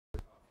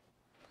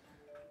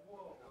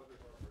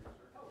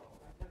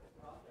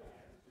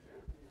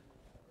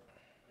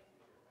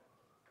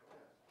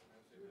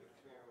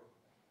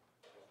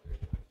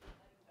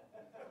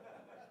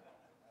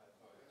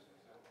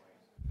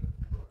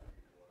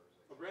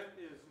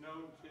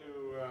known to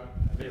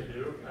many of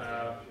you,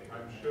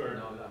 I'm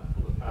sure.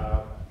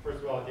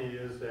 First of all, he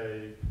is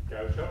a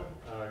gaucho,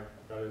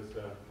 got his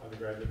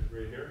undergraduate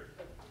degree here.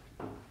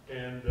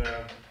 And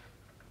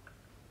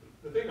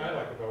the thing I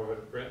like about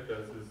what Brent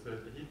does is that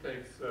he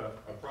takes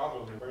a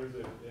problem and turns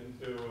it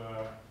into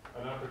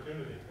an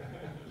opportunity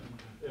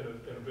in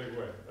a big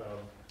way,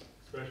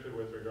 especially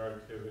with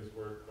regard to his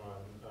work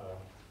on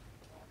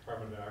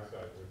carbon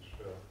dioxide, which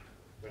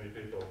many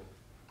people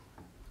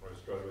are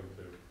struggling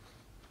to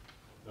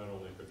not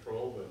only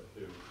control, but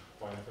to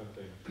find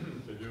something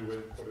to do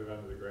with, put it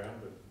under the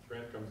ground. But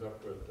Brent comes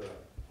up with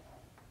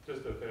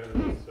just a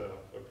fabulous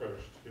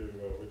approach to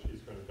which he's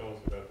going to tell us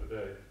about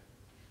today,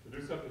 to do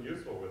something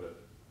useful with it.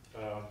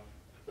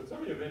 But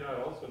some of you may not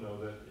also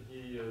know that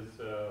he is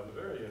a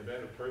very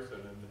inventive person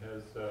and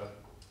has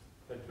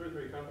had 2 or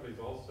 3 companies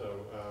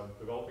also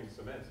developing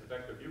cements. In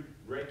fact, if you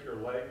break your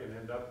leg and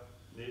end up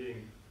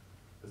needing,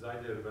 as I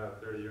did about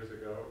 30 years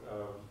ago,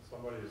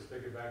 somebody to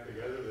stick it back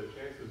together, the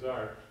chances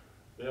are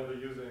they'll be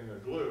using a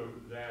glue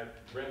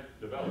that Brent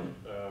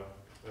developed.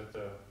 That's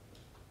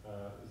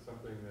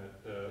something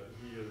that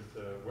he is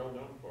well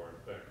known for,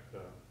 in fact.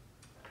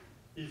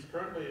 He's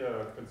currently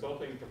a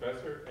consulting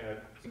professor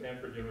at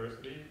Stanford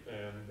University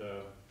and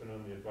been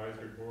on the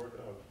advisory board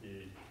of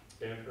the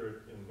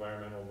Stanford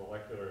Environmental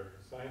Molecular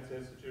Science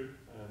Institute,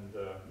 and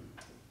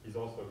he's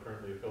also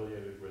currently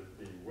affiliated with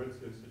the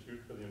Woods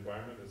Institute for the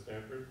Environment at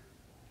Stanford.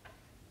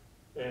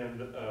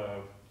 And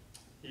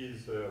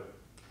he's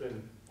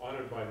been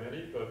honored by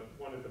many, but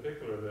one in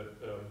particular that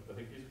I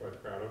think he's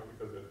quite proud of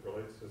because it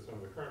relates to some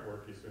of the current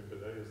work he's doing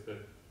today is that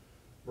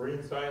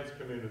marine science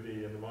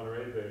community in the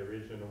Monterey Bay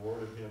region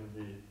awarded him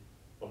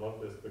I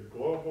love this, the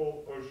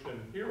Global Ocean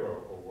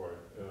Hero Award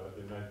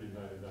in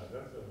 1999.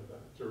 That's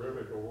a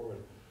terrific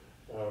award.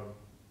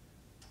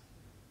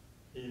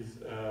 He's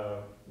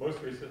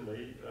most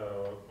recently,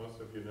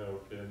 most of you know,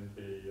 been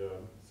the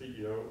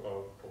CEO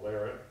of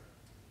Calera,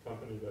 a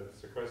company that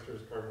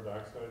sequesters carbon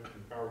dioxide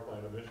from power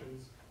plant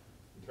emissions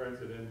and turns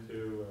it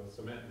into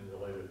cement and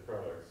related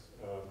products.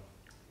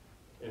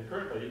 And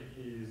currently,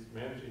 he's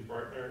managing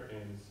partner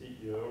and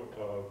CEO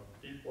of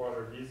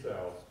Deepwater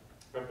Desal,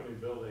 a company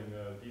building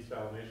a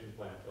desalination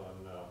plant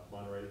on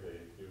Monterey Bay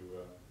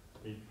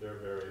to meet their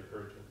very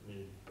urgent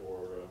need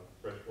for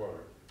fresh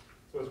water.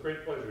 So it's a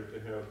great pleasure to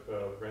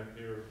have Brent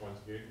here once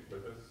again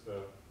with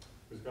us,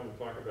 who's going to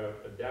talk about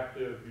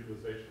adaptive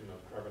utilization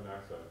of carbon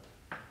dioxide.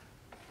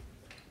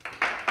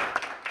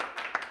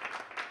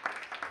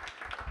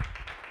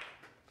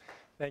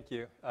 Thank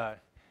you.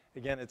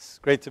 Again, it's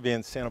great to be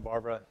in Santa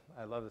Barbara.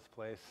 I love this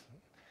place.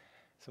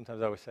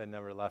 Sometimes I wish I'd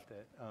never left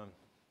it.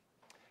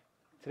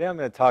 Today I'm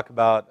going to talk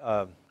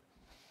about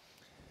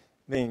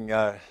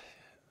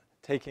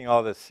taking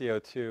all the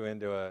CO2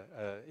 into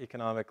a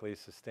economically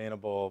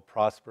sustainable,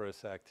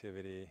 prosperous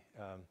activity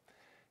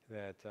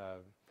that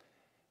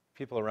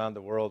people around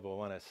the world will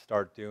want to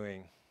start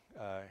doing,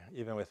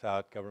 even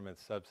without government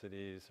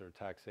subsidies or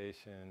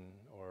taxation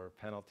or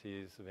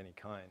penalties of any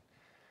kind,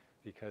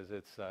 because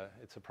it's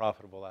a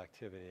profitable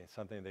activity,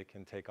 something that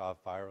can take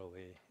off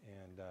virally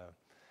and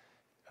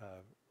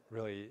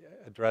really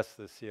address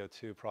the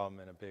CO2 problem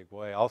in a big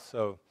way.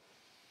 Also,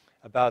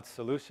 about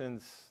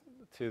solutions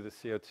to the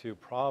CO2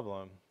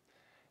 problem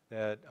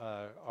that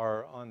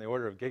are on the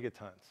order of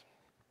gigatons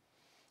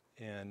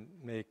and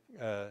make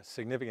a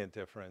significant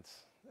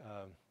difference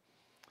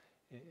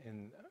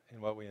in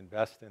what we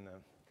invest in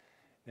them.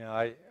 Now,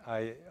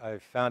 I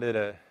founded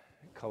a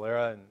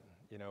Calera,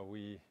 and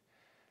we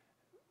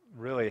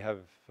really have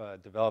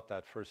developed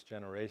that first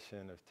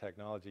generation of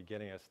technology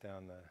getting us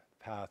down the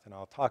path, and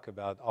I'll talk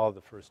about all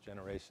the first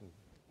generation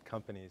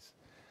companies.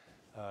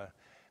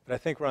 But I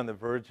think we're on the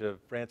verge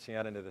of branching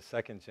out into the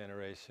second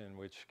generation,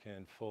 which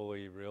can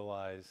fully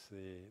realize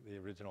the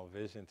original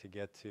vision to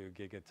get to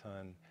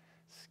gigaton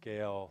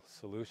scale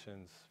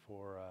solutions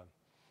for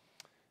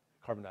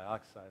carbon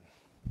dioxide.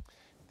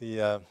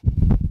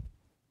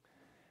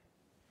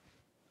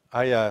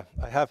 I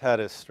have had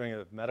a string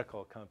of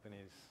medical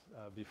companies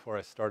before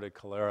I started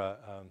Calera,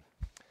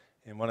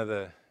 and one of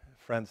the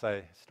friends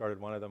I started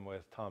one of them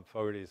with, Tom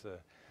Fogarty's a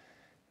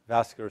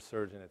vascular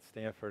surgeon at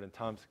Stanford, and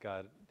Tom's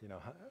got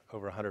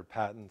over 100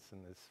 patents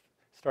and has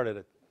started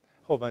a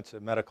whole bunch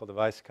of medical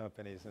device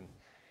companies, and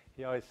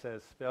he always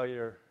says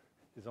failure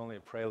is only a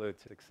prelude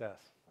to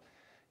success.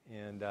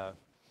 And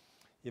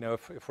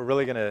if we're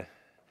really going to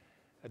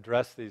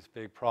address these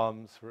big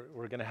problems,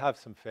 we're going to have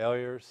some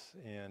failures,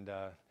 and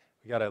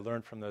we got to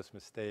learn from those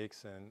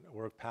mistakes and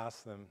work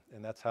past them,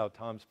 and that's how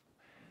Tom's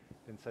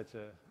been such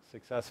a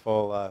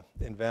successful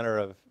inventor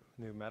of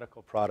new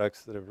medical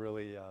products that have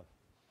really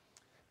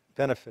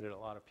benefited a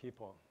lot of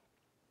people.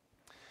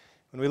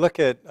 When we look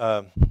at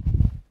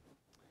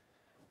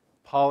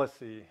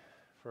policy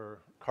for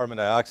carbon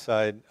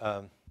dioxide,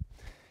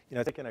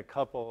 taking a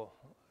couple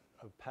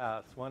of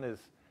paths. One is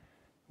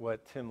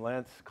what Tim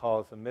Lentz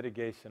calls a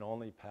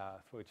mitigation-only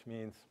path, which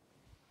means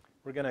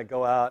we're going to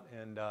go out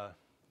and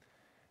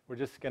we're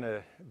just going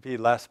to be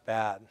less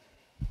bad.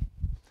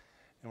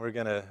 and we're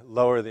going to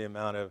lower the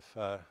amount of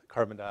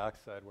carbon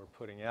dioxide we're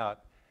putting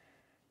out.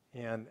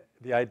 And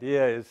the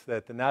idea is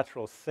that the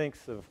natural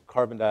sinks of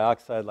carbon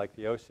dioxide, like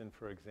the ocean,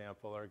 for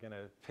example, are going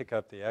to pick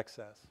up the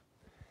excess.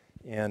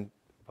 And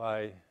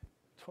by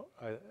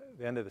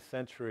the end of the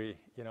century,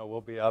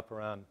 we'll be up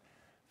around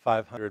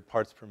 500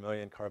 parts per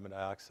million carbon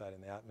dioxide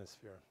in the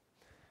atmosphere.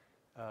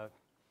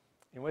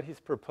 And what he's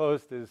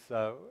proposed is,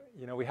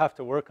 we have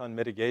to work on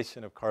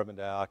mitigation of carbon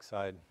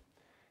dioxide,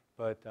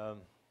 but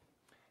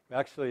we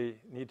actually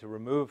need to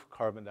remove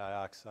carbon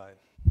dioxide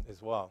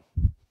as well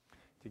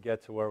to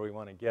get to where we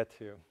want to get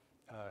to.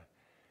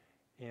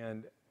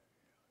 And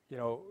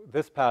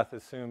this path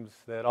assumes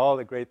that all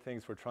the great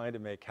things we're trying to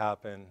make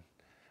happen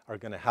are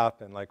going to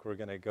happen, like we're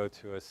going to go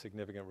to a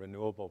significant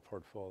renewable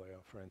portfolio,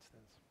 for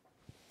instance.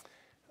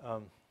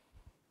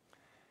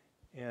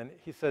 And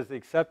he says the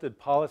accepted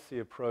policy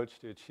approach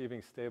to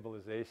achieving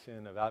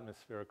stabilization of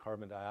atmospheric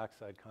carbon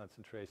dioxide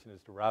concentration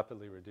is to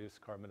rapidly reduce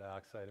carbon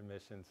dioxide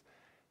emissions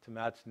to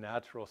match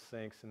natural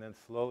sinks and then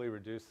slowly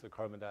reduce the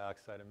carbon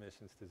dioxide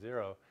emissions to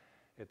zero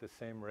at the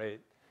same rate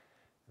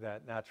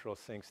that natural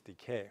sinks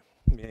decay,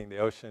 meaning the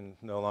ocean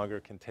no longer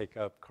can take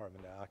up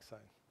carbon dioxide.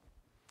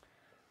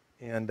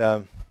 And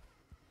the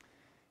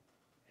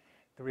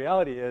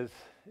reality is,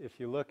 if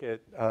you look at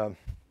the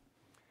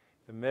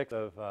mix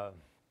of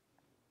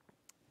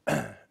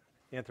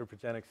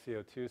anthropogenic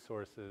CO2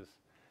 sources,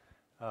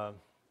 and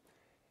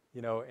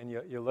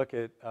you look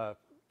at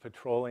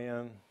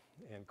petroleum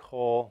and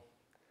coal,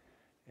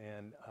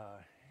 and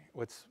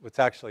what's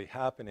actually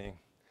happening,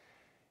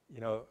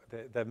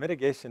 the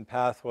mitigation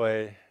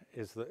pathway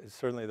is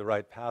certainly the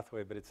right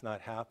pathway, but it's not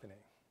happening.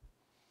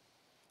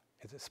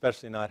 It's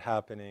especially not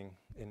happening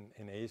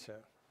in Asia.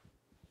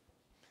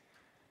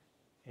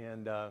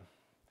 And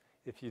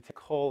if you take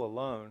coal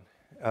alone,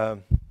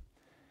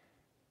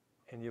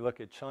 and you look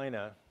at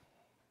China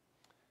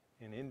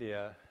and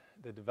India,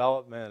 the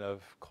development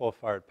of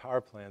coal-fired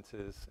power plants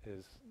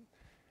is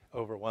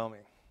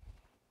overwhelming.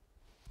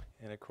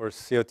 And of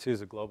course, CO2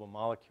 is a global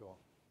molecule.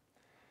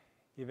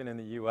 Even in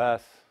the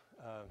US,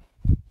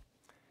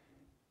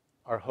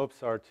 our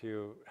hopes are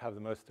to have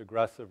the most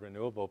aggressive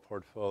renewable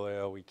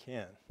portfolio we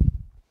can.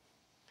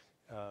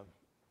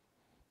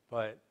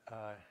 But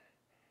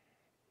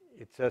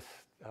it just,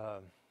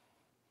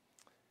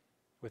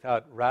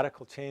 without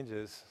radical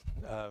changes,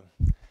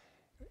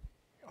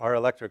 our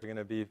electric are going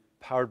to be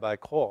powered by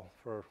coal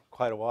for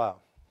quite a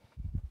while.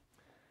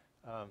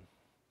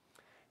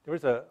 There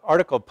was an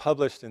article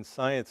published in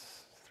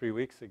Science 3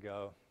 weeks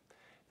ago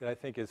that I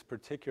think is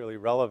particularly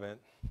relevant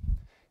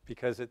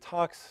because it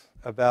talks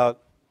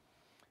about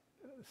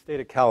the state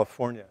of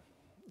California.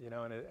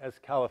 And as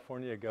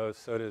California goes,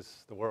 so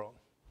does the world.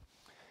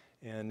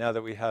 And now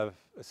that we have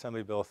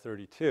Assembly Bill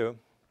 32,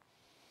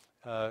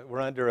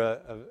 we're under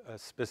a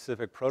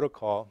specific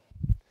protocol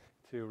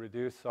to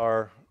reduce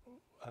our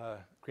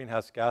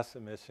greenhouse gas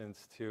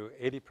emissions to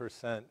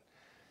 80%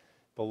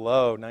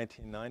 below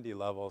 1990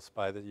 levels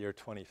by the year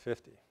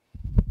 2050.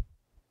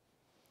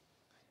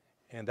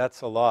 And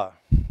that's a law.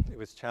 It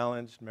was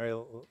challenged. Mary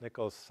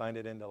Nichols signed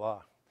it into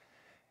law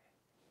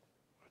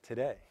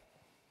today.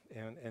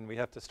 And we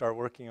have to start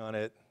working on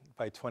it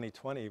by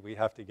 2020. We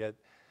have to get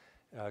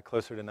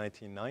closer to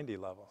 1990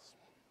 levels.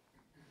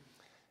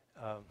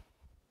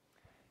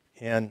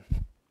 And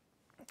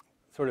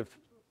sort of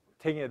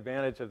taking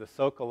advantage of the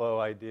Sokolow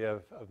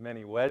idea of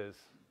many wedges,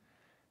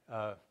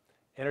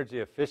 energy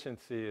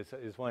efficiency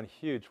is one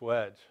huge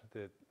wedge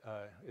that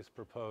is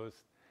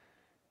proposed.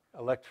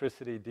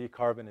 Electricity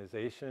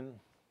decarbonization,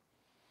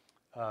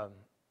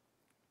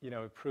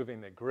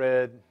 improving the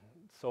grid,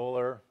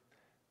 solar,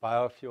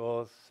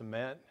 biofuels,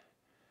 cement,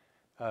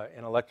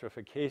 and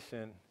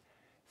electrification.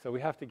 So we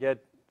have to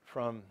get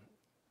from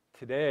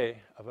today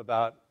of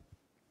about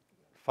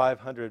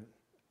 500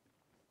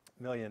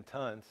 million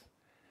tons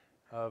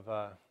of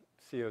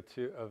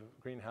CO2, of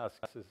greenhouse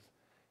gases,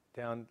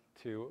 down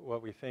to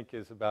what we think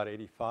is about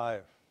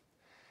 85,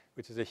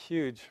 which is a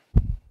huge,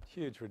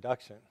 huge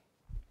reduction.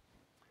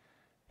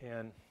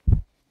 And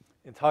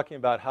in talking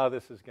about how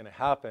this is going to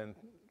happen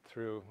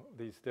through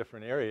these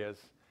different areas,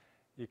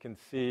 you can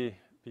see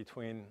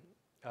between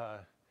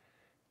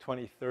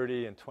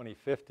 2030 and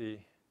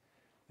 2050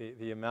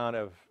 the amount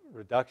of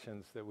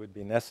reductions that would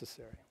be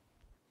necessary.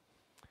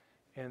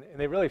 And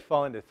they really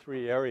fall into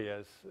three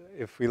areas.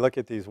 If we look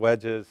at these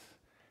wedges,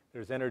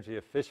 there's energy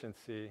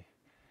efficiency.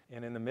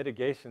 And in the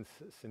mitigation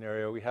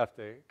scenario, we have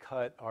to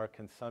cut our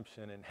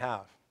consumption in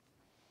half.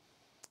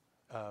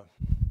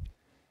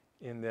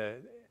 In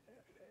the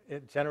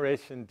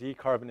generation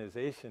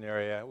decarbonization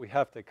area, we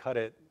have to cut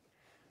it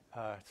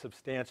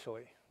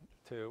substantially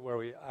to where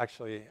we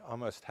actually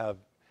almost have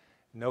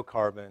no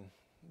carbon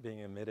being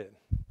emitted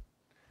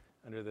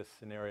under this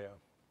scenario.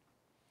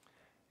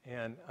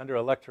 And under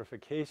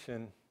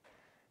electrification,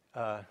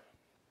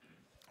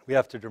 we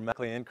have to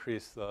dramatically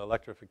increase the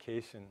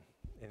electrification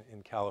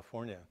in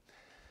California.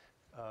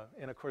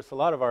 And of course, a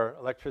lot of our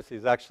electricity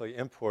is actually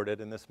imported,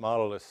 and this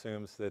model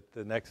assumes that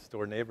the next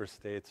door neighbor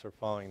states are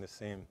following the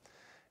same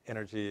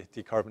energy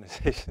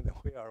decarbonization than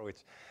we are, which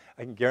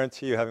I can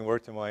guarantee you, having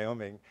worked in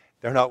Wyoming,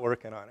 they're not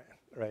working on it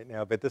right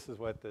now, but this is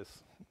what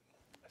this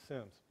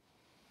assumes.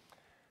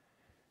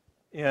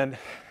 And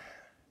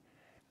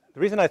the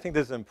reason I think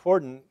this is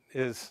important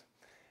is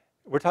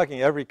we're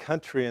talking every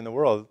country in the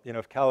world. You know,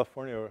 if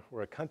California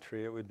were a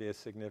country, it would be a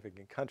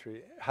significant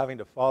country, having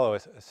to follow a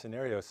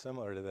scenario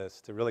similar to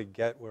this to really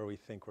get where we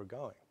think we're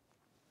going.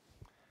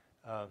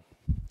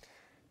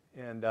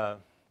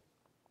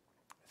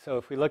 So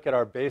if we look at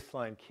our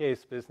baseline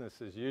case,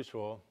 business as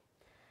usual,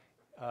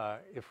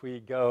 if we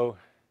go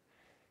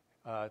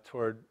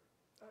toward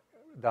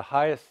the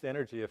highest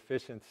energy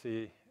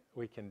efficiency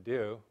we can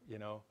do, you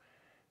know,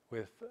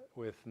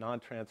 with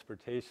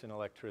non-transportation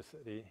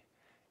electricity,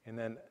 and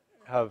then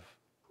have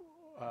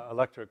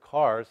electric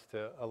cars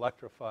to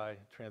electrify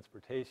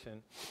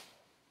transportation,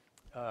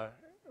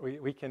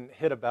 we can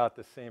hit about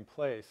the same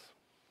place.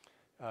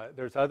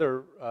 There's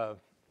other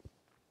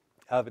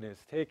avenues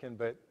taken,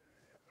 but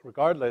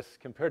regardless,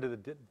 compared to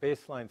the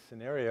baseline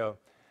scenario,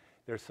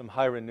 there's some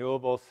high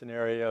renewable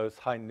scenarios,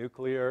 high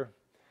nuclear.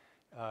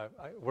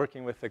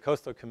 Working with the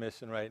Coastal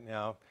Commission right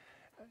now,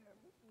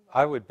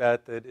 I would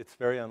bet that it's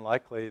very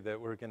unlikely that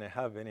we're going to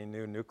have any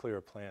new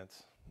nuclear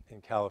plants in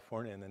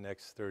California in the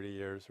next 30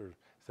 years or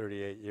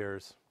 38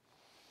 years.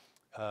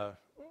 In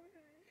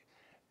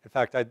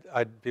fact,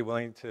 I'd be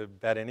willing to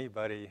bet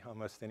anybody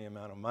almost any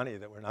amount of money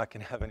that we're not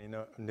going to have any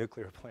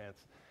nuclear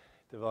plants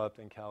developed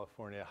in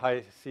California.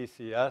 High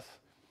CCS,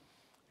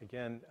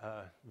 again,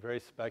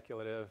 very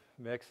speculative,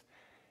 mixed.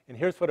 And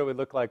here's what it would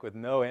look like with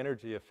no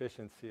energy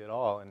efficiency at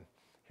all. And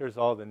here's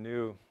all the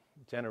new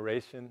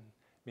generation,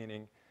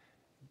 meaning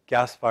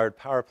gas-fired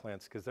power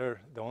plants, because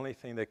they're the only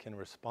thing that can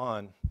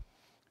respond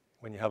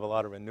when you have a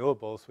lot of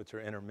renewables, which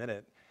are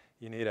intermittent.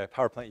 You need a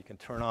power plant you can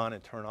turn on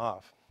and turn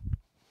off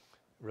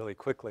really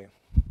quickly.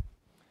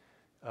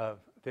 A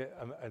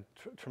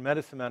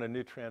tremendous amount of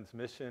new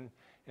transmission,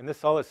 and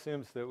this all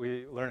assumes that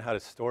we learn how to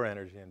store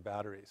energy in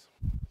batteries.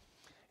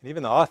 And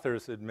even the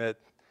authors admit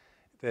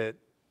that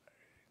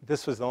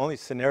this was the only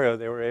scenario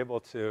they were able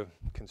to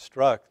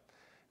construct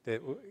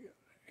that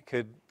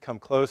could come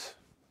close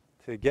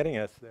to getting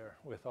us there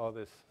with all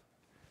this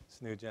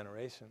new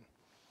generation.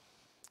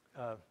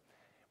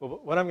 Well,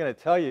 what I'm going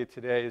to tell you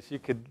today is you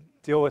could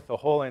deal with the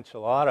whole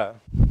enchilada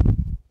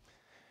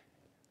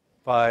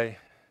by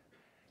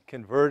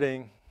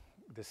converting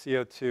the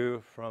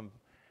CO2 from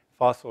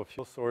fossil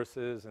fuel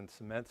sources and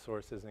cement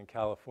sources in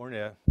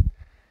California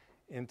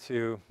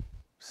into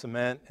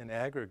cement and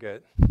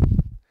aggregate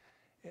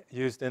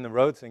used in the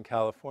roads in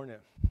California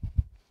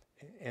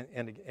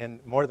and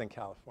more than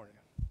California.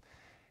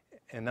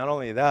 And not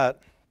only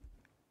that,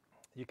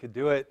 you could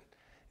do it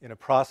in a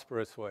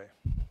prosperous way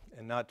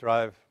and not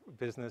drive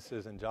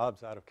businesses and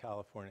jobs out of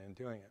California in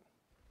doing it.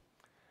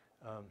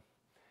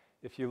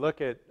 If you look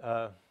at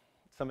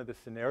some of the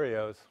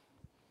scenarios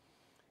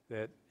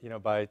that, you know,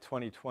 by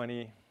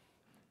 2020,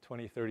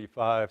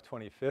 2035,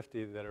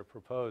 2050 that are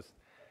proposed,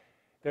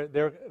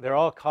 they're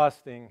all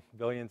costing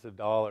billions of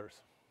dollars.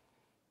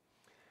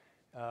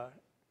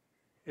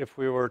 If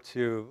we were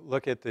to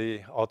look at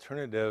the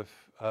alternative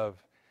of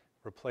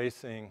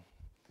replacing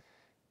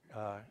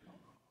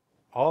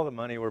all the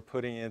money we're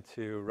putting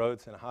into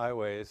roads and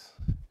highways,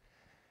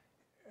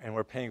 and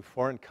we're paying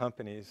foreign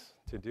companies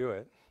to do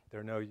it. There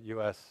are no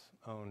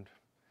US-owned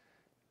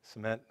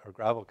cement or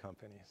gravel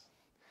companies.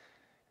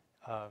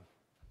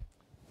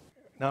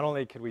 Not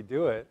only could we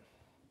do it,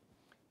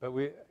 but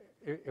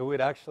it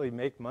would actually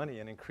make money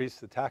and increase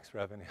the tax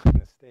revenue in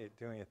the state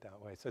doing it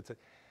that way. So it's a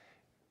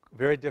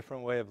very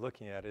different way of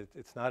looking at it.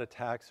 It's not a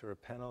tax or a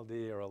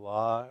penalty or a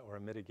law or a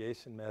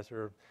mitigation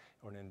measure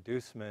or an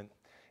inducement.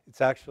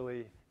 It's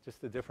actually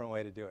just a different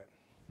way to do it.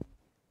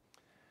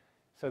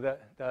 So the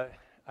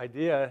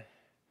idea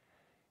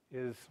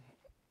is,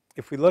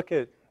 if we look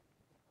at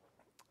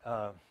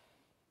the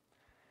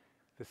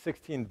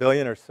 16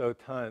 billion or so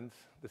tons,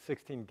 the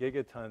 16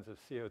 gigatons of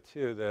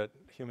CO2 that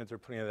humans are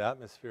putting into the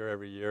atmosphere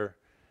every year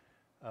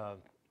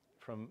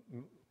from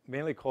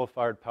mainly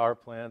coal-fired power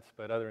plants,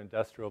 but other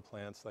industrial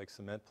plants like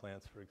cement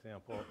plants, for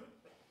example.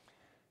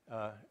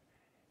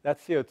 That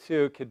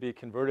CO2 could be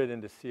converted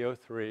into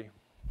CO3.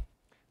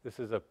 This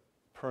is a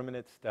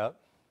permanent step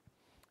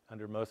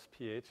under most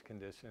pH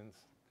conditions.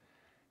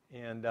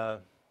 And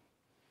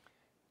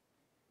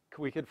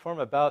we could form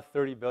about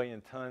 30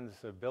 billion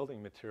tons of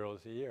building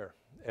materials a year,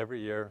 every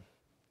year,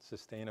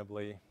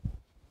 sustainably,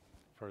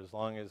 for as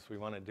long as we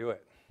want to do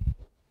it.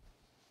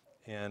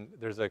 And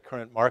there's a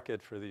current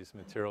market for these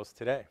materials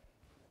today.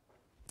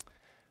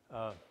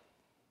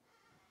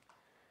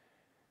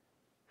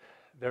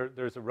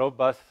 There's a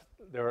robust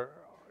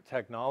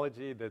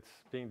technology that's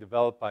being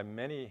developed by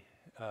many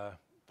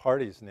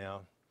parties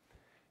now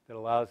that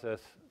allows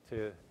us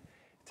to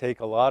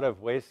take a lot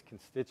of waste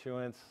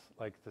constituents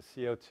like the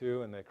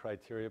CO2 and the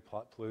criteria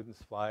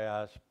pollutants, fly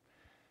ash.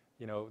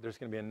 You know, there's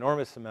going to be an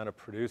enormous amount of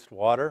produced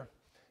water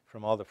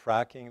from all the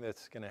fracking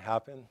that's going to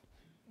happen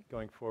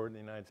going forward in the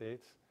United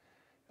States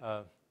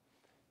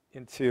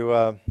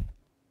into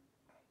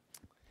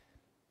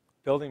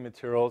building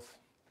materials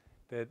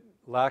that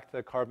lack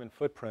the carbon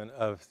footprint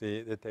of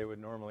that they would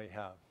normally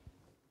have.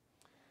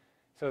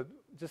 So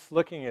just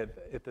looking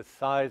at the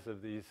size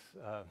of these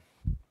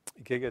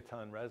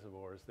gigaton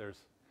reservoirs,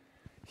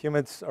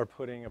 humans are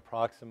putting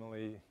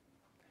approximately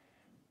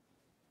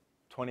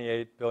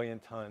 28 billion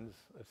tons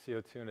of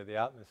CO2 into the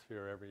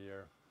atmosphere every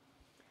year.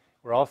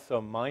 We're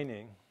also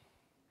mining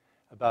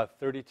about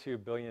 32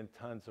 billion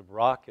tons of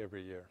rock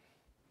every year.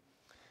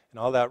 And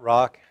all that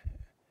rock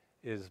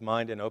is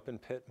mined in open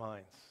pit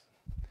mines.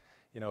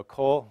 You know,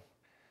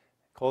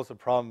 coal's a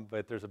problem,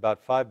 but there's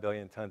about 5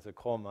 billion tons of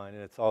coal mine,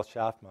 and it's all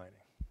shaft mining.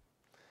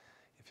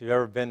 If you've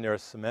ever been near a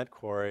cement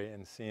quarry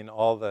and seen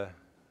all the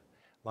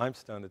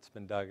limestone that's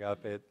been dug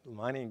up,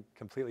 mining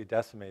completely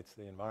decimates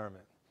the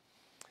environment.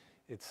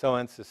 It's so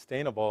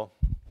unsustainable.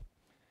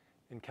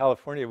 In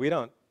California, we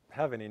don't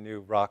have any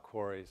new rock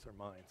quarries or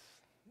mines,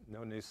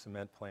 no new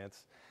cement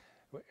plants.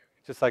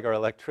 Just like our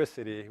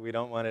electricity, we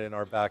don't want it in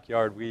our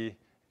backyard. We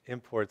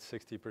import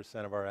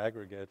 60% of our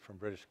aggregate from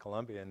British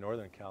Columbia and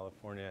Northern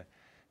California.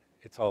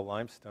 It's all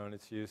limestone.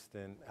 It's used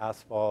in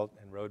asphalt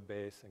and road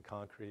base and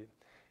concrete.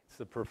 It's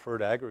the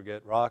preferred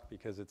aggregate rock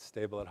because it's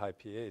stable at high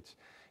pH.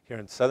 Here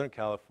in Southern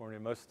California,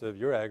 most of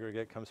your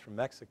aggregate comes from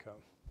Mexico.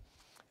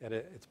 And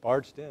it's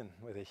barged in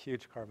with a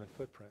huge carbon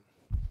footprint.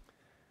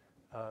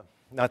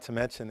 Not to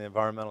mention the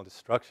environmental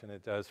destruction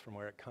it does from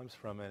where it comes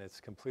from, and it's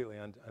completely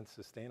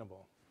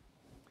unsustainable.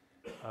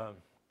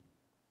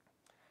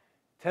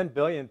 10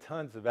 billion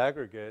tons of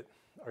aggregate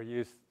are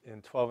used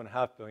in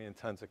 12.5 billion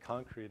tons of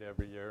concrete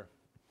every year,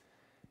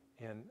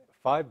 and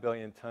 5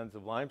 billion tons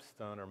of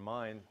limestone are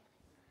mined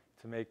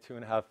to make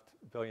 2.5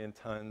 billion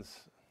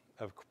tons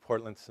of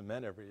Portland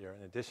cement every year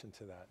in addition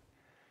to that.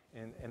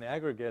 And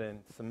aggregate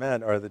and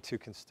cement are the two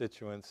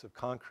constituents of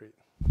concrete.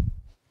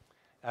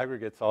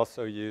 Aggregate's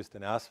also used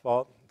in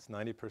asphalt. It's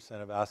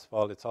 90% of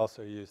asphalt. It's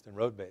also used in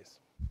road base.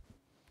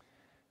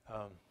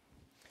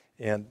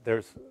 And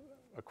there's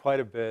quite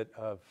a bit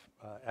of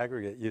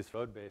aggregate used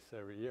road base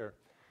every year.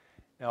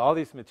 Now, all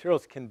these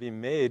materials can be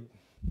made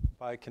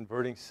by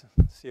converting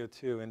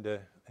CO2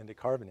 into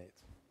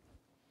carbonates.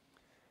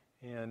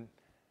 And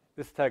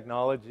this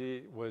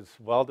technology was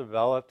well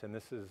developed, and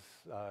this is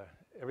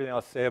everything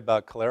I'll say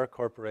about Calera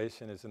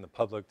Corporation is in the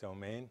public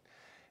domain.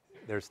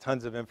 There's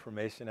tons of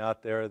information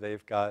out there.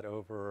 They've got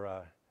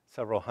over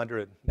several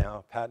hundred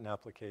now patent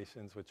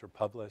applications which are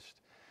published.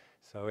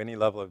 So any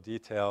level of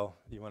detail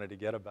you wanted to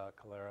get about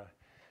Calera,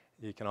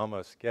 you can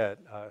almost get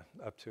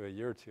up to a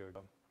year or two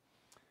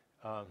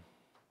ago.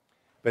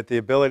 But the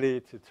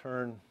ability to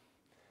turn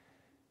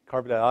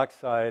carbon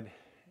dioxide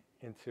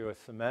into a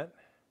cement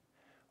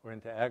or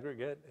into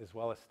aggregate is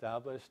well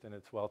established and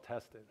it's well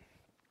tested.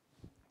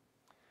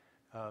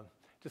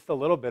 Just a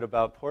little bit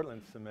about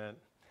Portland cement.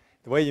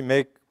 The way you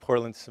make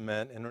Portland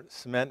cement, and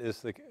cement is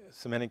the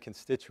cementing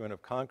constituent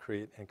of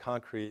concrete, and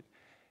concrete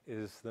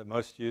is the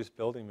most used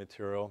building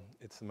material.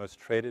 It's the most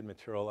traded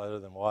material other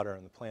than water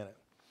on the planet.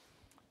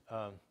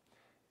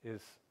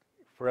 Is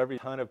for every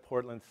ton of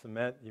Portland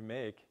cement you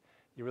make,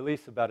 you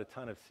release about a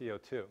ton of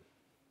CO2.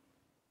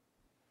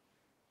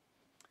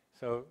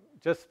 So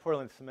just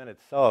Portland cement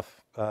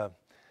itself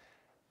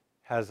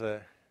has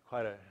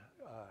quite a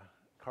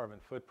carbon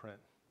footprint.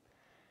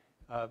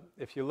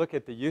 If you look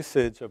at the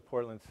usage of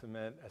Portland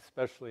cement,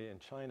 especially in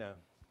China,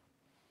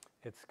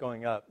 it's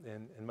going up,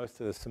 and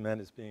most of the cement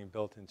is being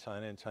built in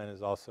China, and China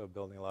is also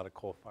building a lot of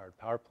coal-fired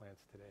power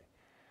plants today.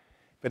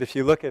 But if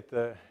you look at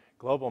the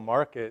global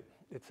market,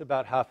 it's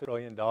about $500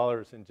 billion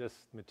in just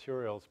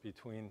materials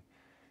between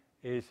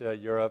Asia,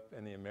 Europe,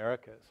 and the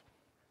Americas.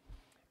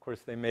 Of course,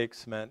 they make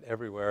cement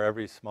everywhere.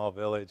 Every small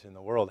village in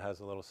the world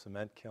has a little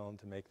cement kiln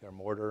to make their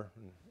mortar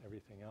and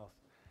everything else.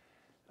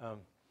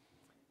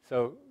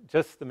 So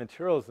just the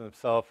materials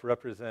themselves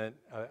represent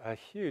a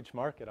huge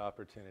market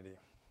opportunity.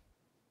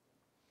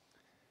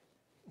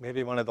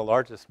 Maybe one of the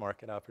largest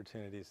market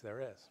opportunities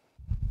there is.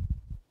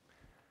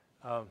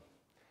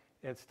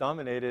 It's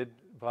dominated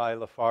by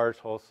Lafarge,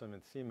 Holcim,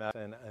 and CMAX,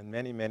 and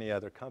many, many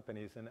other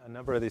companies. And a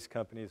number of these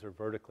companies are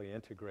vertically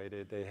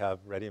integrated. They have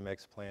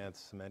ready-mix plants,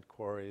 cement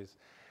quarries,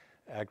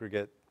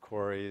 aggregate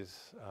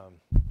quarries.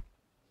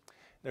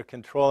 They're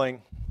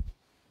controlling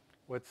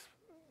what's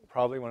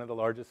probably one of the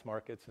largest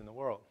markets in the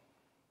world.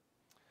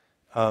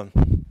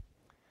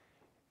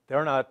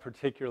 They're not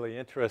particularly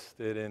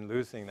interested in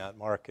losing that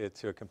market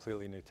to a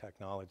completely new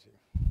technology.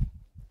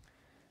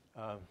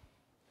 To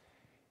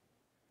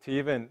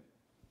even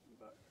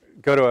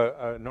go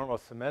to a normal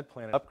cement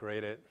plant and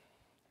upgrade it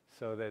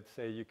so that,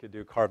 say, you could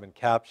do carbon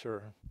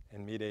capture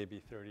and meet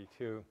AB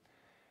 32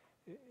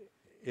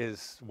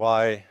 is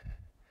why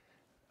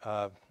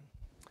I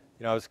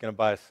was going to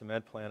buy a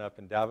cement plant up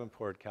in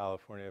Davenport,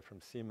 California from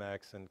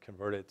CMAX and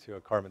convert it to a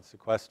carbon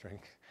sequestering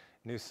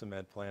new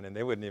cement plant, and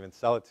they wouldn't even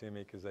sell it to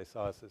me because they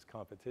saw us as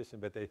competition,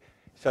 but they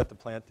shut the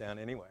plant down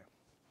anyway.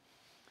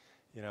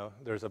 You know,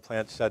 there's a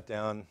plant shut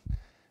down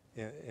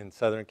in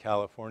Southern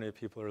California.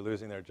 People are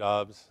losing their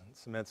jobs.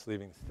 Cement's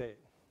leaving the state.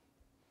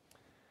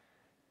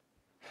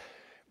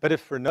 But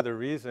if for no other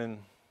reason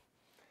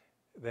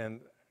than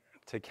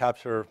to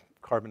capture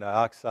carbon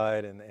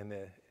dioxide and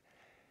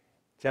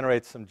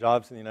generates some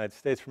jobs in the United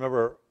States.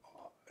 Remember,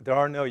 there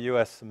are no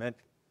U.S. cement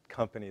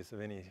companies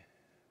of any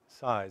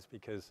size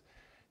because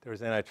there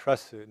was an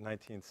antitrust suit in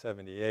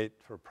 1978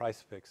 for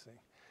price fixing.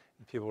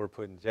 And people were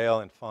put in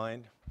jail and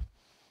fined.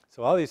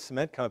 So all these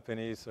cement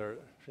companies are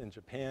in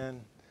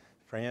Japan,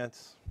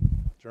 France,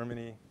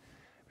 Germany,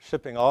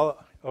 shipping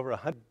all over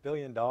 $100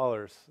 billion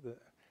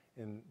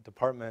in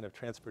Department of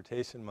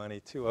Transportation money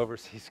to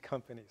overseas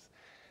companies.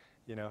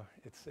 You know,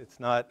 it's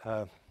not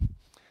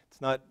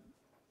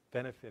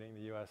benefiting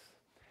the U.S.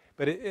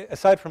 But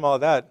aside from all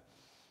that,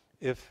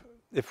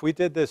 if we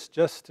did this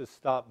just to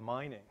stop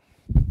mining,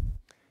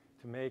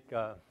 to make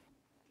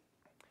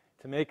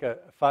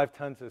 5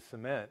 tons of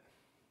cement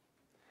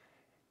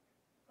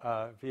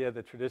via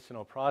the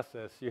traditional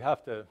process, you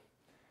have to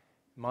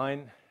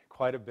mine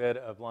quite a bit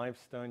of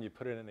limestone. You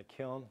put it in a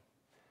kiln,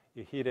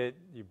 you heat it,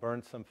 you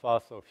burn some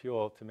fossil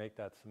fuel to make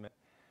that cement.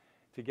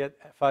 To get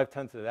 5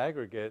 tons of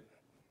aggregate,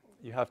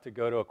 you have to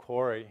go to a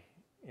quarry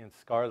and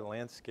scar the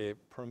landscape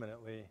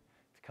permanently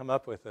to come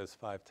up with those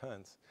 5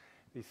 tons.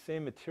 These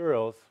same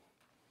materials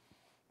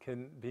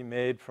can be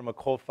made from a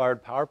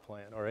coal-fired power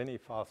plant or any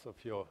fossil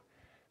fuel.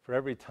 For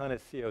every ton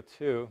of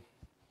CO2,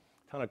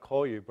 ton of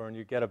coal you burn,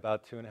 you get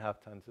about 2.5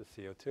 tons of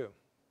CO2.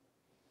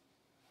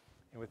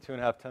 And with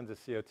 2.5 tons of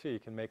CO2, you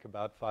can make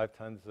about 5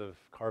 tons of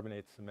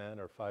carbonate cement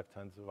or 5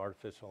 tons of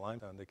artificial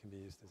limestone that can be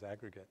used as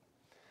aggregate.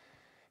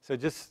 So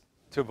just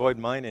to avoid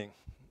mining,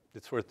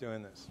 it's worth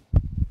doing this.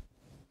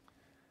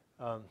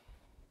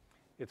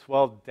 It's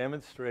well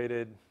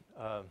demonstrated,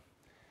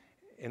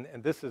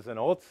 and this is an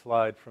old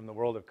slide from the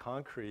world of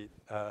concrete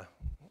a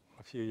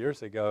few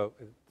years ago.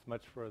 It's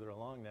much further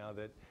along now,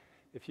 that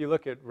if you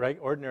look at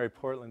ordinary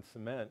Portland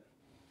cement,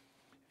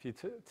 if you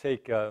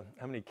take how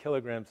many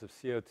kilograms of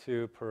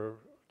CO2 per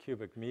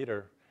cubic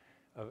meter,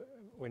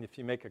 if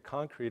you make a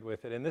concrete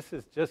with it, and this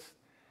is just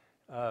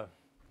the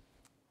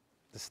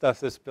stuff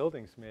this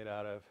building's made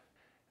out of,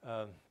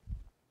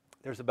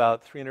 there's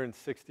about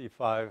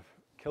 365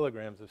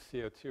 kilograms of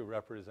CO2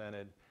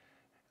 represented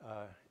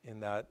in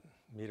that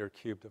meter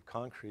cubed of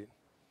concrete.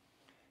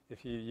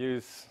 If you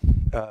use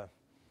a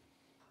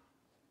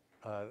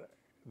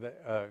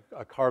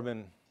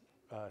carbon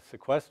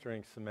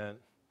sequestering cement,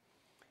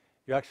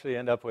 you actually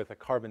end up with a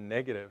carbon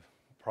negative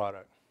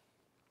product.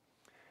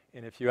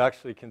 And if you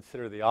actually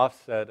consider the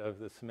offset of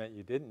the cement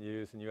you didn't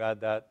use and you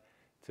add that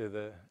to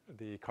the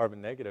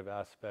carbon negative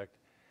aspect,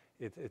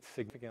 it's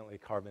significantly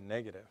carbon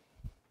negative.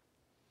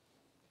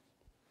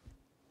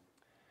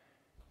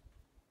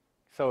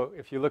 So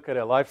if you look at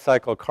a life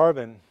cycle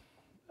carbon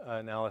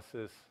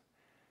analysis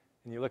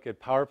and you look at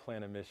power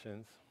plant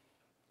emissions,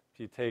 if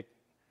you take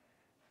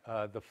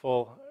the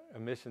full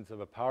emissions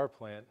of a power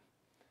plant,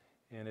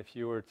 and if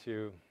you were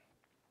to,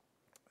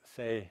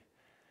 say,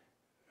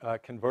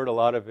 convert a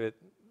lot of it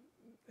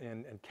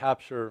and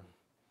capture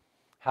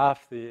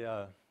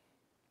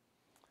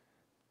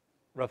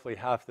roughly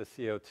half the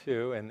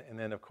CO2, and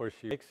then of course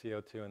you make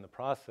CO2 in the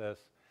process,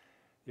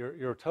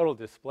 your total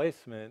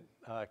displacement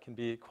can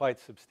be quite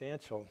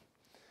substantial.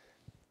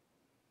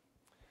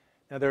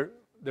 Now there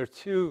are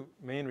 2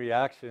 main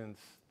reactions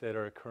that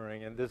are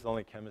occurring, and this is the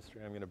only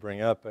chemistry I'm going to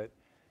bring up, but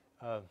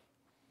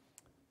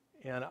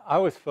and I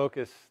was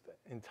focused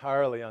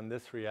entirely on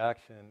this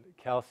reaction.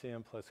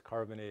 Calcium plus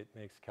carbonate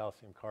makes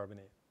calcium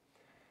carbonate.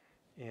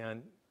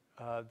 And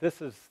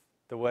this is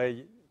the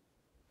way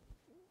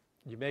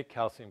you make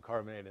calcium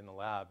carbonate in the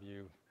lab.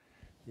 You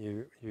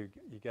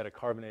get a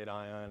carbonate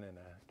ion and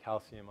a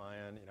calcium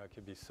ion. You know, it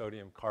could be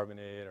sodium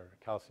carbonate or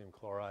calcium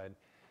chloride.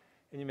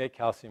 And you make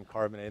calcium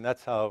carbonate. And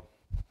that's how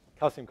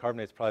calcium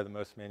carbonate is probably the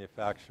most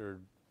manufactured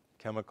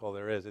chemical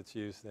there is. It's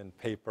used in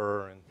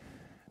paper and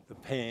the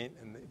paint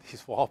and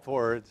these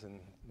wallboards and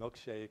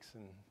milkshakes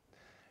and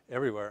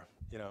everywhere,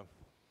 you know.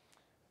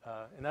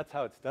 And that's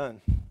how it's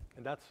done.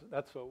 And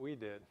that's what we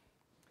did.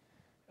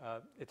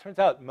 It turns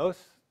out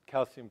most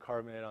calcium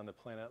carbonate on the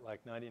planet,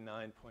 like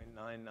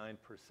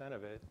 99.99%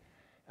 of it,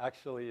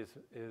 actually is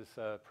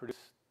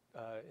produced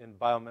in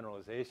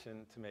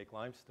biomineralization to make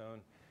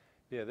limestone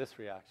via this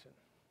reaction.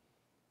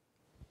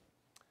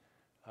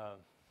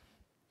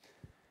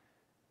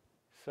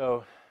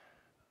 So,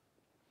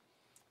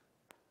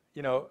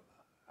 you know,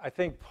 I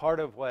think part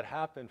of what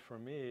happened for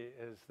me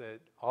is that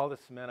all the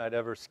cement I'd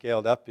ever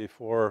scaled up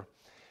before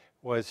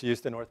was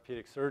used in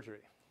orthopedic surgery,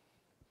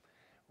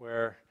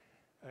 where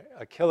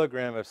a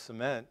kilogram of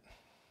cement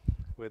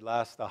would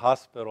last the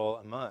hospital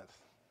a month.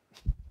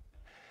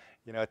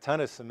 You know, a ton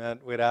of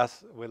cement would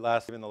last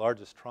even the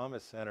largest trauma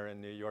center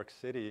in New York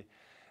City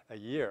a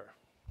year,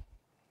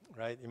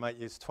 right? You might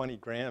use 20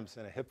 grams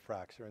in a hip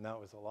fracture, and that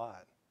was a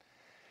lot.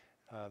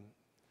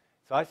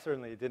 So I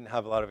certainly didn't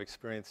have a lot of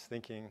experience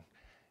thinking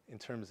in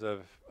terms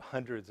of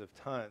hundreds of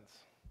tons.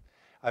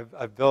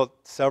 I've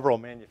built several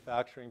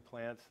manufacturing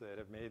plants that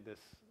have made this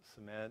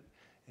cement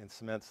and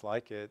cements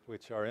like it,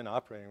 which are in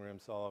operating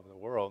rooms all over the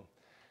world.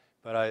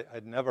 But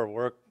I'd never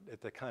worked at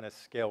the kind of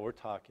scale we're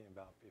talking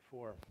about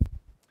before.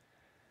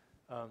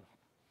 And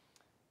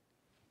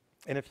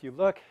if you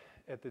look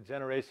at the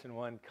Generation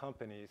 1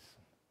 companies,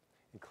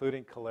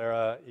 including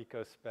Calera,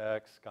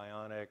 EcoSpec,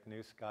 Skyonic,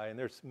 New Sky, and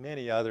there's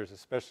many others,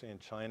 especially in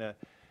China.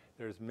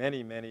 There's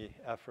many, many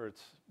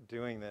efforts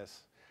doing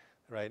this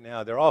right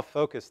now. They're all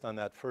focused on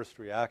that first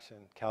reaction,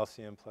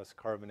 calcium plus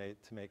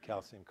carbonate to make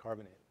calcium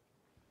carbonate.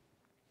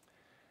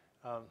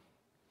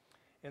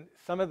 And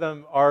some of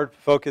them are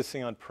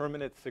focusing on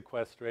permanent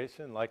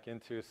sequestration, like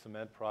into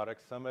cement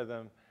products. Some of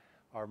them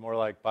are more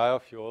like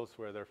biofuels,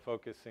 where they're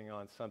focusing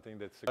on something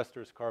that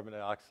sequesters carbon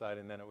dioxide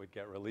and then it would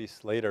get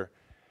released later.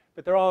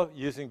 But they're all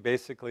using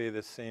basically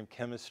the same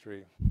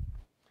chemistry,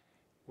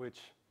 which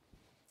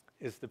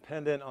is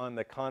dependent on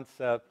the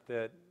concept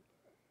that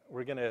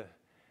we're going to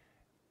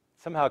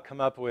somehow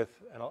come up with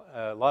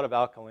a lot of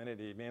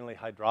alkalinity, mainly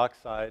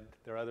hydroxide.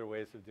 There are other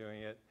ways of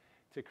doing it,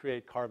 to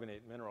create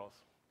carbonate minerals.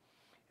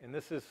 And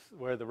this is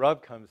where the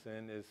rub comes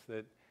in, is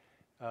that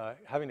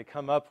having to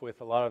come up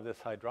with a lot of this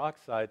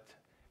hydroxide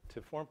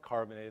to form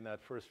carbonate in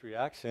that first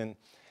reaction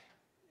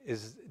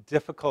is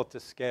difficult to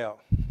scale.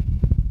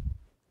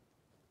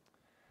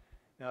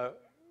 Now,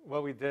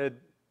 what we did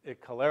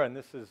at Calera, and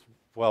this is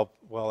well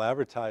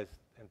advertised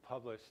and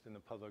published in the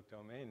public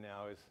domain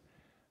now, is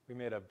we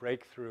made a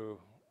breakthrough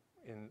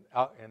in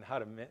how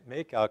to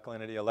make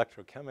alkalinity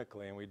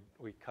electrochemically, and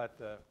we cut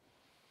the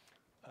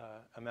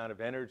amount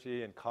of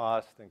energy and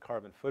cost and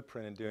carbon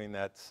footprint in doing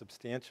that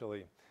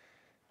substantially.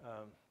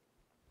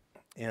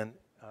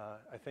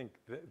 I think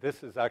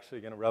this is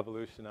actually going to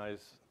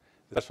revolutionize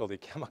the specialty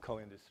chemical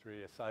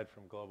industry aside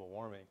from global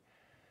warming.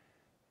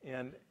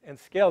 And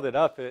scaled it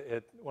up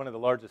at one of the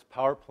largest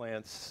power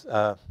plants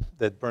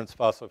that burns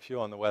fossil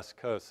fuel on the West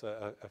Coast,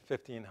 a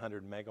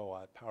 1,500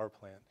 megawatt power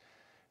plant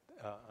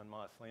on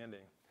Moss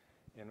Landing,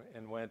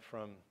 and went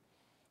from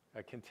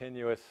a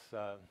continuous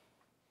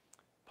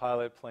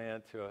pilot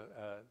plant to a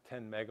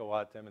 10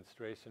 megawatt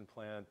demonstration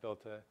plant,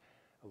 built a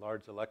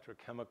large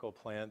electrochemical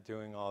plant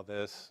doing all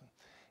this,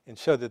 and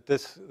showed that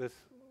this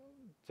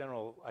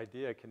general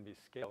idea can be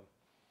scaled.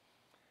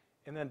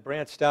 And then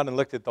branched out and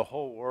looked at the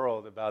whole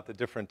world about the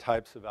different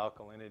types of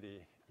alkalinity,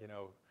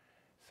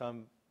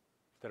 some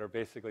that are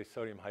basically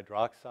sodium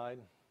hydroxide,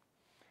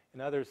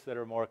 and others that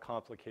are more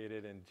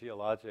complicated and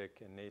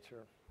geologic in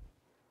nature.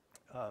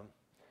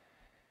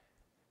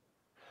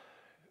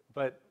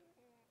 But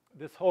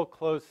this whole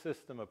closed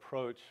system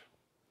approach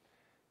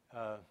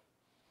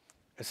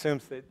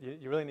assumes that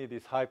you really need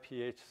these high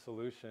pH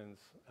solutions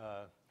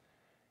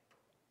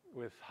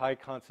with high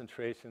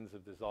concentrations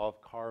of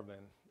dissolved carbon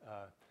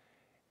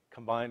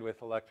combined with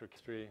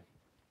electrochemistry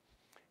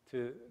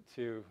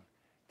to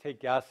take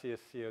gaseous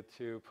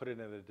CO2, put it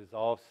in a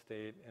dissolved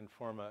state, and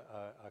form a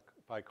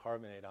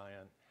bicarbonate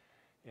ion,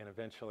 and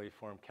eventually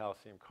form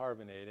calcium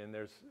carbonate. And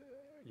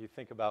you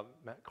think about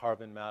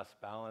carbon mass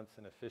balance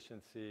and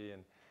efficiency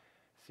and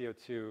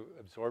CO2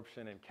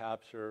 absorption and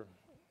capture.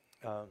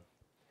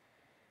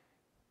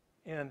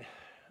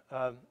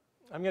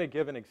 I'm going to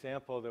give an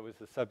example that was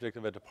the subject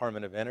of a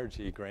Department of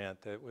Energy grant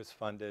that was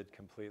funded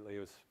completely. It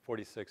was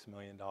 $46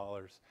 million,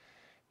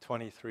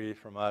 23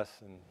 from us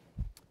and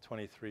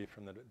 23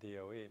 from the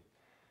DOE.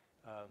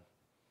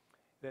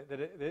 That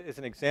is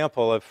an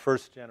example of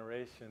first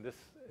generation. This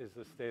is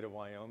the state of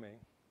Wyoming,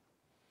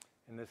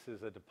 and this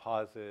is a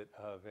deposit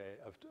of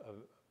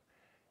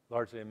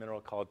largely a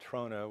mineral called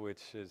trona,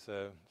 which is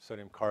a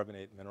sodium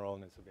carbonate mineral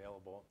and is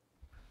available.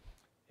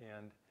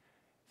 And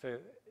so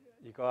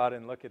you go out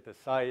and look at the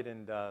site,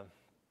 and to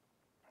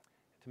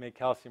make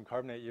calcium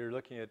carbonate, you're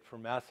looking at for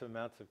massive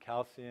amounts of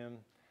calcium,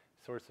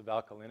 source of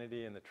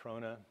alkalinity in the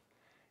trona,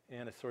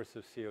 and a source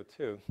of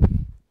CO2.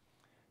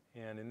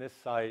 And in this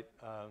site,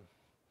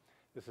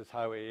 this is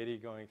Highway 80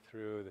 going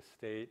through the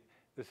state.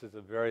 This is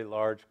a very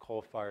large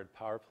coal-fired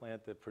power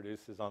plant that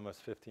produces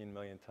almost 15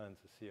 million tons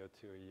of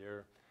CO2 a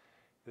year.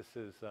 This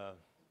is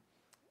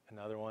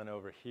another one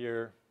over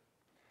here,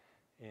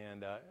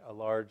 and a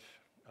large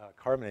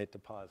carbonate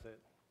deposit.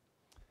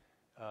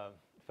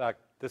 In fact,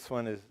 this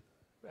one is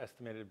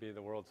estimated to be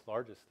the world's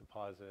largest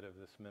deposit of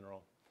this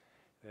mineral.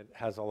 It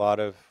has a lot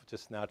of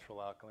just natural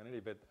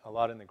alkalinity, but a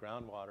lot in the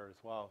groundwater as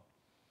well.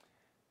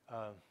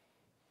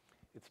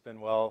 It's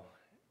been well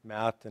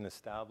mapped and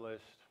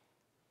established.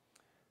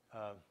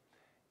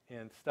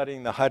 And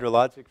studying the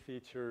hydrologic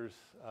features,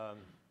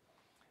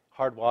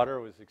 hard water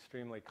was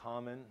extremely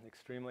common.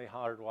 Extremely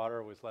hard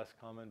water was less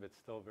common, but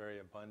still very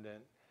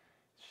abundant.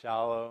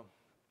 Shallow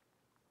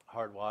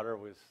hard water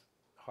was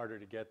harder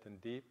to get than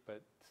deep,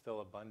 but still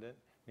abundant,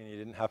 meaning you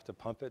didn't have to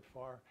pump it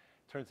far.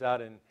 Turns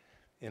out in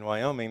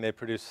Wyoming, they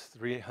produce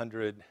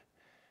 300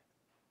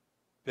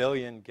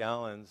 billion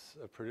gallons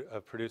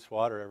of produced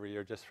water every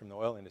year just from the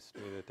oil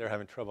industry that they're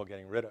having trouble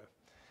getting rid of.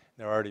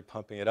 They're already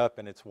pumping it up,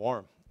 and it's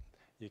warm.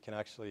 You can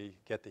actually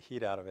get the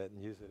heat out of it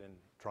and use it in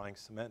drying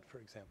cement, for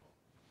example.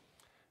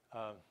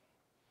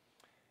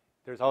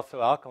 There's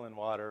also alkaline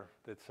water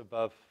that's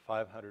above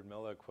 500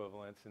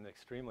 milliequivalents in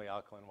extremely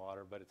alkaline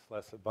water, but it's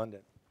less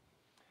abundant.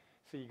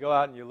 So you go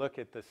out and you look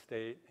at the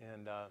state,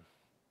 and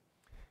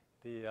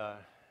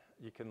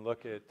you can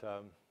look at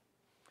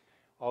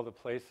all the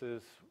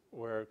places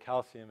where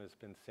calcium has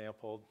been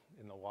sampled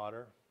in the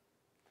water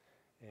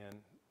and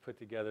put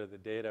together the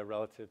data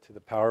relative to the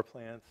power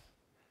plants.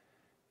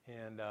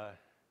 And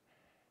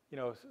you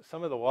know,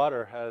 some of the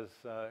water has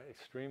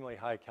extremely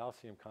high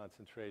calcium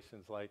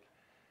concentrations, like,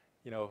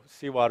 you know,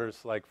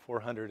 seawater's like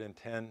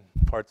 410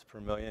 parts per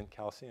million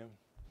calcium.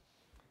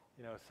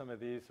 You know, some of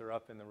these are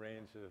up in the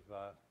range of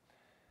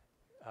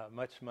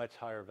much, much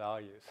higher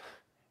values,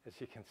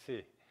 as you can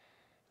see.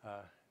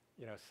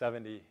 You know,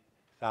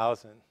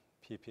 70,000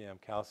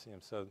 ppm calcium,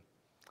 so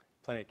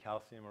plenty of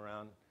calcium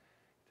around.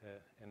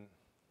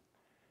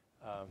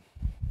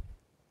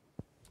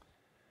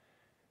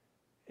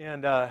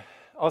 And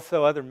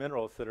also other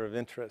minerals that are of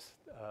interest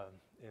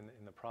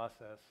in the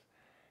process.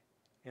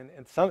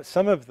 And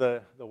some of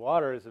the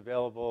water is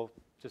available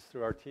just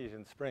through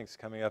artesian springs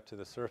coming up to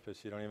the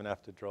surface. You don't even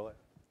have to drill it.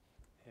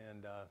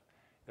 And there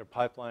are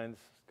pipelines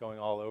going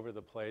all over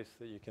the place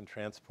that you can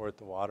transport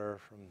the water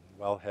from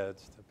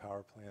wellheads to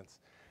power plants.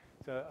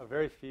 It's a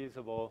very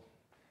feasible,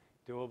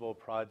 doable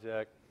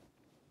project.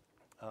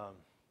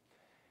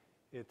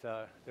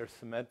 There's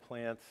cement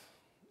plants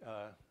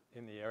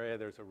in the area.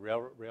 There's a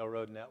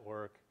railroad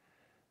network.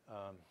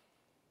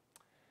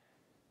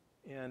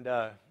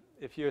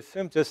 If you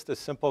assume just a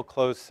simple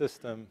closed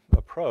system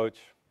approach,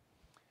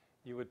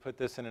 you would put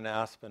this in an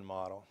Aspen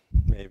model,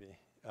 maybe,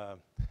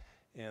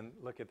 and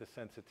look at the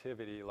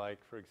sensitivity.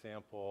 Like, for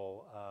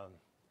example,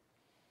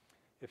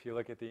 if you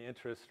look at the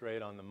interest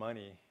rate on the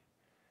money,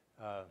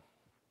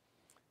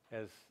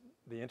 as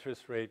the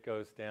interest rate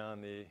goes down,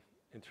 the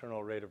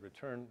internal rate of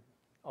return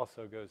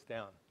also goes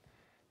down.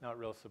 Not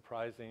real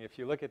surprising. If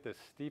you look at the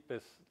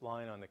steepest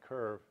line on the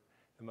curve,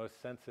 the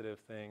most sensitive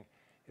thing,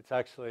 it's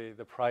actually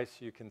the price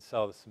you can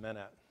sell the cement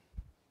at.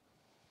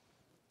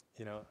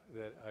 You know,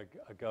 that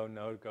a go,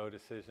 no-go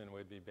decision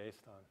would be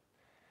based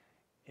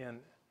on. And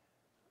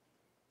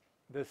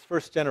this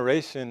first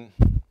generation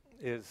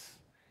is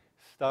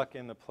stuck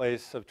in the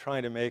place of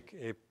trying to make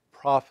a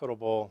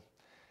profitable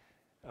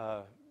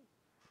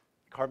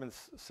carbon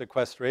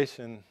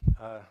sequestration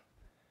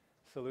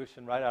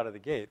solution right out of the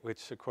gate,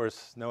 which, of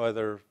course, no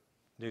other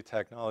new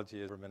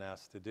technology has ever been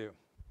asked to do.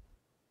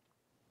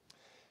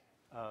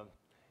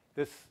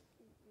 This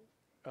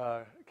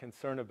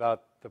concern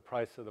about the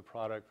price of the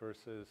product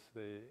versus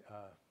the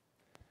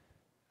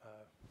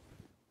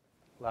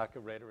lack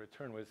of rate of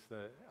return was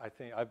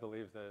I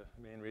believe the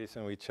main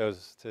reason we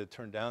chose to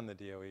turn down the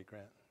DOE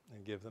grant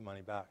and give the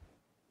money back.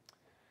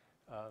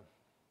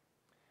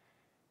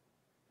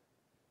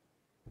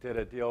 Did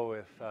a deal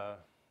with a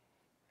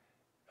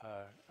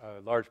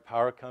large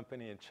power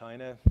company in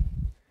China,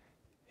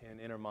 in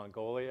Inner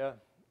Mongolia,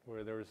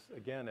 where there was,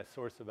 again, a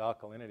source of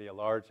alkalinity, a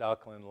large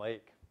alkaline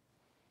lake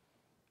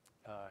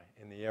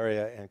in the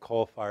area, and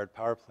coal-fired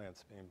power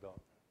plants being built.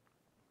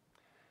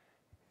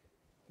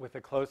 With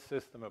a closed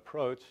system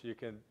approach, you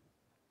can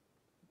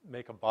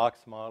make a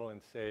box model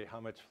and say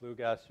how much flue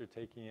gas you're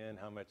taking in,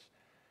 how much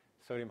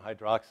sodium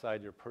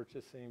hydroxide you're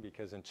purchasing,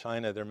 because in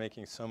China they're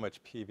making so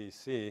much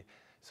PVC.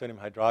 Sodium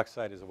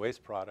hydroxide is a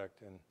waste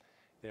product, and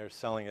they're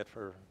selling it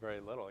for very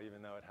little,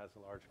 even though it has a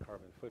large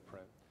carbon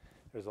footprint.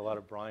 There's a lot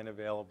of brine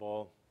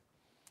available.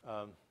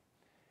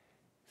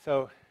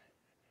 So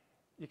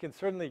you can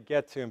certainly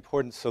get to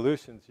important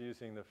solutions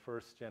using the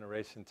first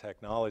generation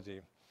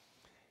technology.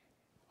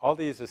 All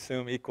these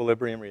assume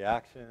equilibrium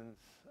reactions.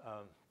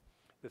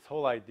 This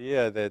whole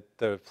idea that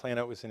the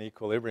planet was in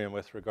equilibrium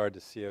with regard to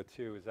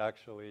CO2 was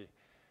actually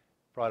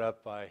brought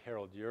up by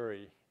Harold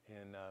Urey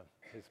in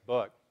his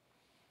book,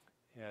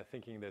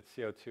 thinking that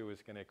CO2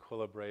 was going to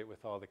equilibrate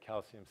with all the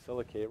calcium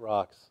silicate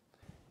rocks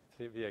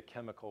via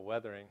chemical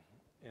weathering.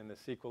 And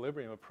this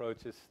equilibrium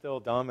approach is still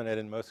dominant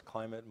in most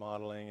climate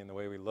modeling and the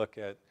way we look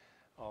at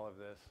all of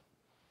this.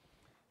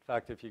 In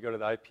fact, if you go to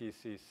the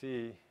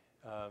IPCC,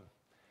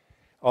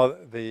 all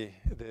the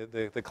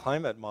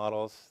climate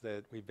models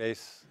that we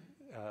base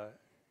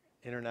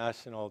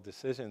international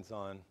decisions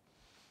on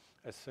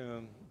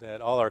assume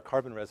that all our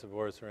carbon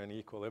reservoirs are in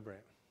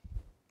equilibrium.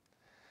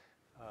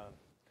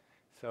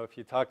 So if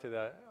you talk to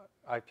the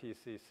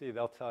IPCC,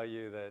 they'll tell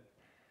you that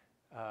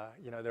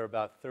there are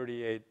about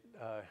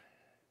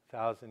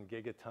 38,000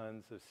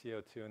 gigatons of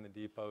CO2 in the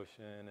deep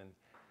ocean and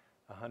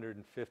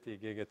 150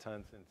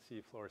 gigatons in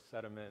seafloor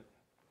sediment.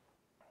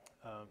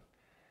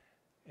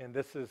 And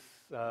this is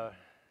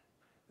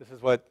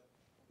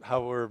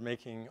how we're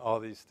making all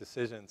these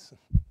decisions,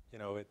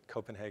 at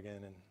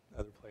Copenhagen and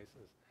other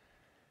places.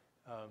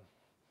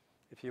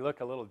 If you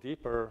look a little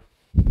deeper,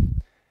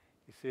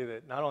 you see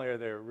that not only are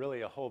there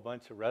really a whole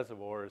bunch of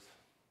reservoirs,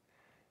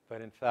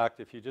 but in fact,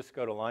 if you just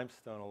go to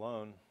limestone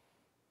alone,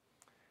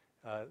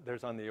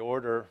 there's on the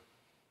order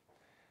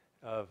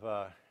of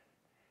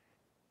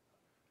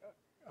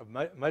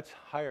much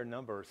higher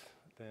numbers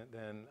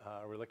than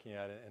we're looking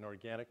at in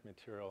organic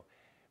material.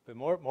 But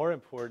more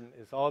important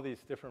is all these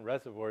different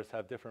reservoirs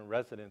have different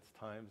residence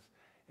times,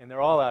 and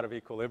they're all out of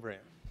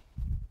equilibrium.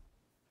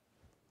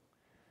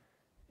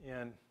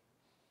 And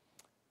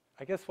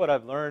I guess what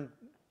I've learned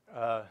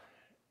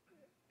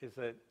is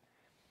that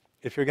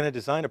if you're going to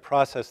design a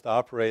process to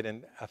operate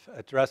and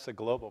address a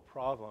global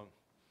problem,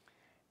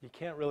 you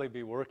can't really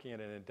be working at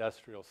an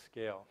industrial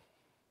scale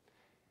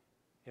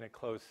in a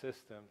closed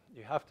system.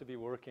 You have to be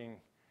working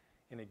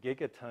in a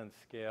gigaton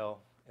scale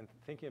and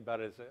thinking about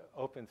it as an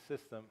open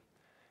system.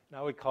 And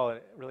I would call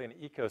it really an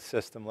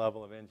ecosystem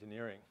level of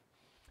engineering.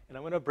 And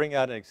I'm going to bring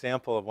out an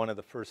example of one of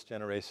the first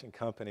generation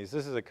companies.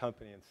 This is a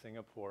company in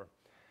Singapore.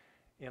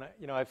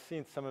 And I've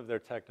seen some of their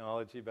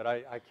technology, but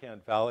I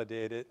can't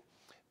validate it.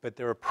 But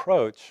their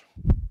approach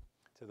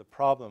to the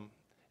problem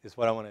is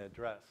what I want to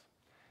address.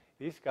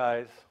 These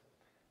guys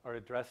are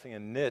addressing a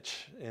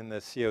niche in the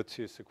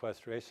CO2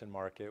 sequestration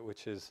market,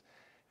 which is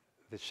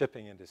the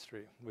shipping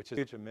industry, which is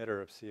a huge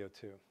emitter of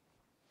CO2.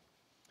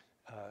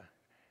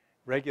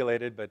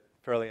 Regulated, but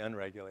fairly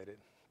unregulated.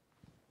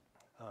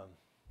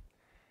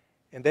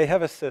 And they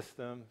have a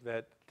system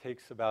that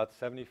takes about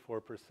 74%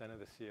 of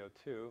the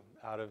CO2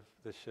 out of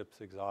the ship's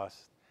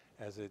exhaust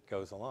as it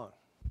goes along.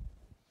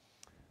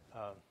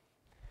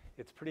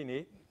 It's pretty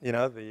neat.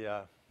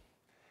 The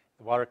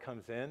water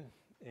comes in,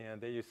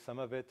 and they use some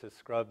of it to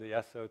scrub the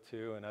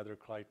SO2 and other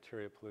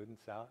criteria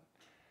pollutants out.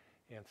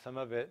 And some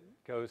of it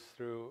goes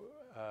through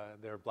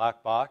their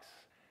black box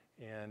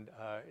and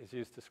is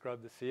used to scrub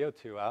the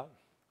CO2 out.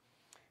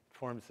 It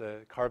forms a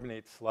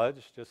carbonate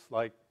sludge, just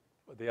like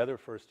the other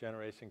first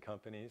generation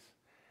companies.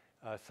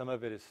 Some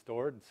of it is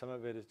stored, and some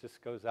of it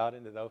just goes out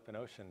into the open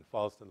ocean and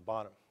falls to the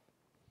bottom.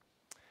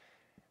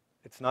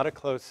 It's not a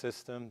closed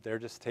system. They're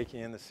just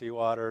taking in the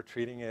seawater,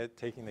 treating it,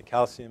 taking the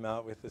calcium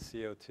out with the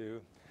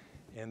CO2,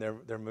 and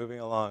they're moving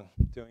along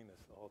doing this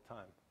the whole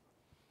time.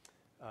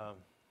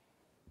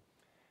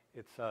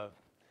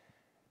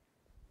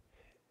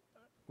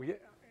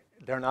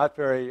 They're not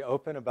very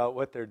open about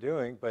what they're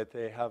doing, but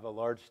they have a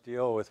large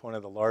deal with one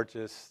of the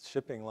largest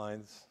shipping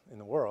lines in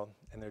the world,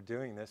 and they're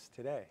doing this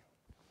today.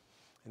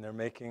 And they're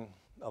making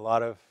a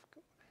lot of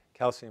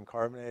calcium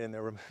carbonate, and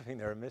they're removing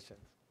their emissions.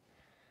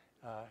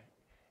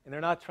 And they're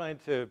not trying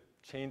to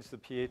change the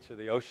pH of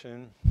the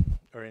ocean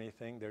or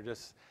anything. They're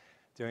just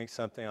doing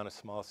something on a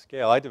small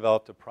scale. I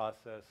developed a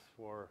process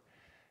for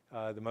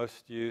the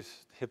most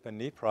used hip and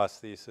knee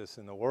prosthesis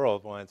in the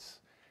world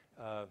once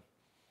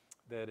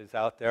that is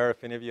out there.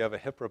 If any of you have a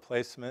hip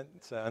replacement,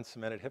 it's an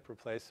uncemented hip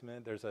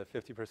replacement, there's a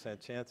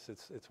 50% chance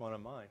it's one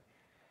of mine.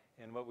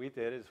 And what we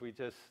did is we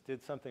just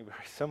did something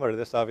very similar to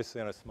this, obviously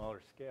on a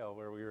smaller scale,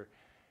 where we were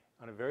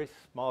on a very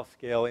small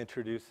scale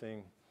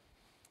introducing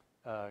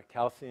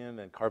calcium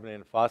and carbonate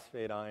and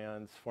phosphate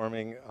ions,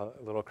 forming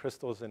little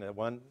crystals in a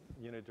one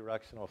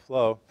unidirectional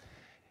flow,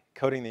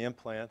 coating the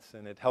implants,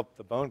 and it helped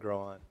the bone grow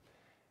on.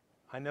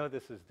 I know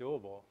this is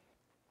doable,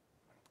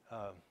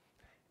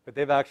 but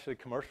they've actually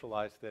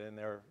commercialized it, and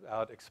they're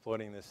out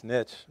exploiting this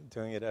niche,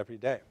 doing it every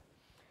day.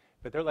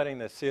 But they're letting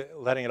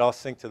it all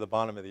sink to the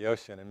bottom of the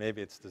ocean, and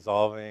maybe it's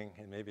dissolving,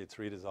 and maybe it's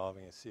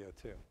redissolving as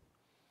CO2.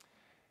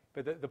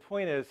 But the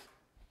point is,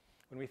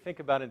 when we think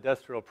about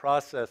industrial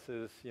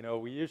processes,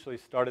 we usually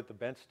start at the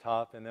bench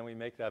top, and then we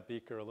make that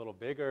beaker a little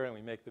bigger, and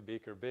we make the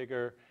beaker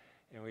bigger,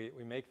 and we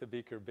make the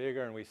beaker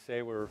bigger, and we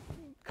say we're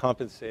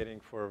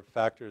compensating for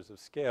factors of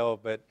scale,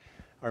 but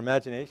our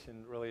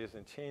imagination really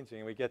isn't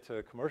changing. We get to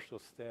a commercial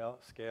scale,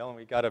 and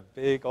we got a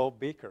big old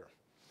beaker.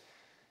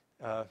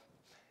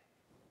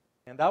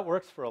 And that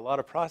works for a lot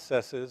of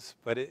processes,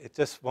 but it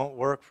just won't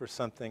work for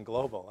something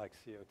global like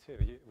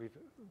CO2.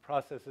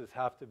 Processes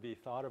have to be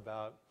thought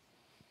about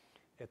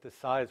at the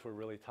size we're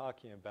really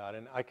talking about.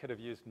 And I could have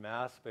used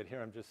mass, but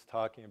here I'm just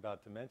talking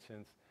about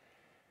dimensions.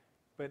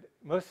 But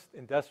most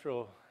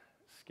industrial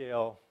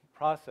scale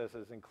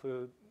processes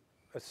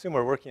assume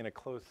we're working in a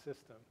closed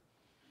system.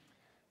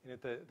 And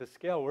at the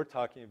scale we're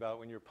talking about,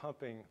 when you're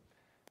pumping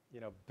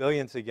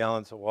billions of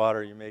gallons of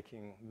water, you're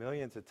making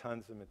millions of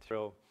tons of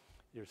material,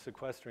 you're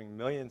sequestering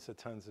millions of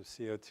tons of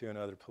CO2 and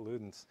other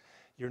pollutants,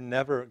 you're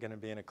never going to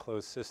be in a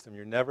closed system.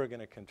 You're never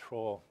going to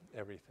control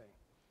everything.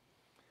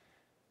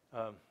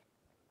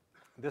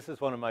 This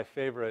is one of my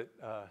favorite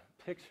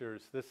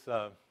pictures. It's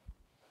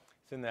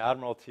in the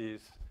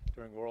Admiralties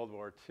during World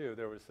War II.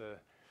 There was a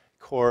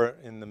corps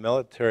in the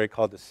military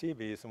called the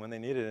Seabees, and when they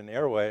needed an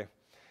airway,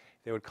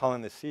 they would call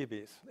in the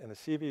Seabees. And the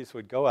Seabees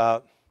would go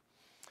out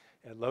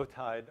at low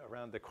tide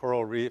around the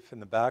coral reef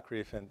and the back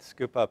reef and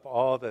scoop up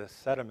all the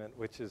sediment,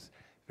 which is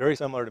very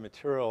similar to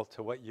material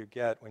to what you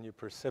get when you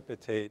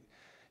precipitate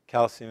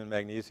calcium and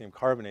magnesium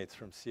carbonates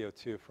from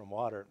CO2 from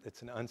water.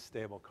 It's an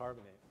unstable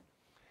carbonate.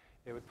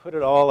 They would put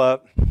it all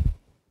up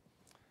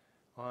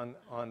on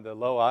the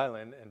low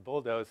island and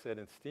bulldoze it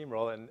and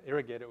steamroll it and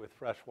irrigate it with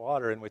fresh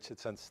water in which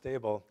it's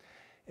unstable,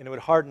 and it would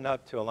harden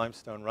up to a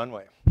limestone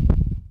runway.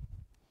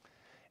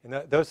 And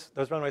those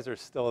runways are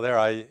still there.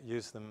 I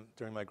used them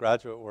during my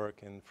graduate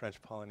work in French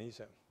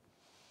Polynesia.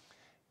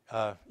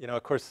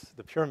 Of course,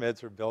 the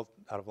pyramids are built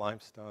out of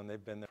limestone.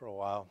 They've been there for a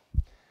while.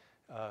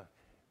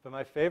 But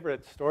my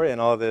favorite story in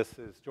all this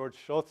is George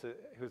Schultz,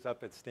 who's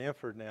up at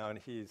Stanford now, and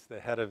he's the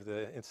head of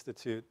the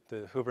institute,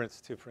 the Hoover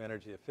Institute for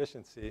Energy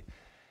Efficiency.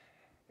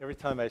 Every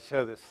time I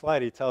show this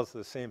slide, he tells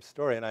the same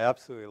story, and I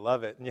absolutely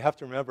love it. And you have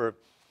to remember,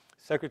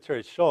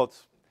 Secretary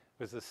Schultz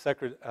was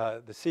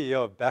the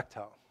CEO of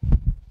Bechtel.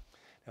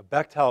 Now,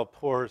 Bechtel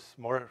pours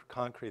more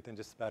concrete than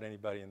just about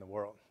anybody in the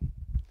world.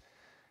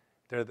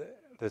 They're the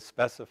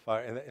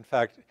specifier. And in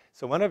fact,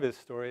 so one of his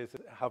stories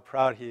is how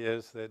proud he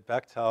is that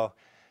Bechtel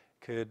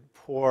could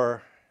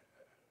pour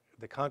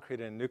the concrete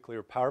in a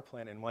nuclear power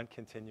plant in one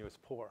continuous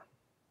pour.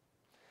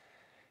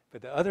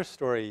 But the other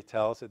story he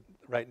tells,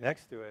 right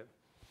next to it,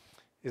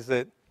 is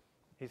that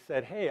he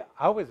said, hey,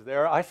 I was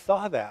there, I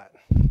saw that,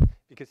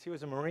 because he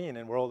was a Marine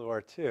in World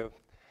War II.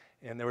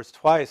 And there was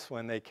twice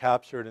when they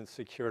captured and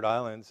secured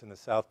islands in the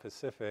South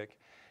Pacific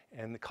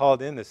and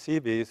called in the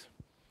Seabees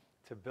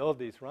to build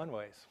these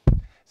runways.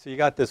 So you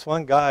got this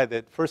one guy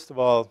that, first of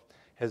all,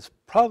 has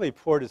probably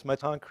poured as much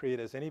concrete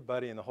as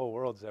anybody in the whole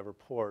world's ever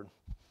poured,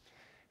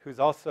 who's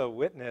also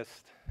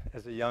witnessed,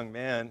 as a young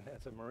man,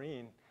 as a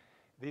Marine,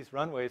 these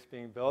runways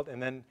being built,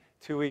 and then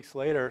 2 weeks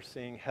later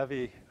seeing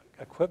heavy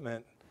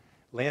equipment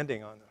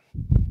landing on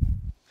them.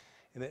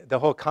 And the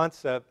whole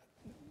concept,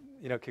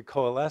 you know, could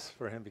coalesce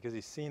for him because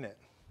he's seen it.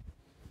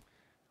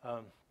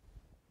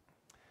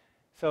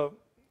 So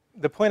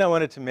the point I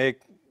wanted to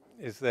make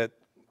is that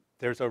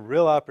there's a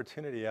real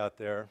opportunity out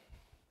there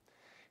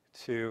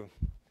to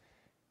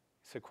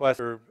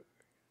sequester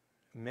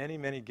many,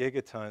 many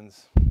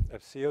gigatons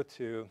of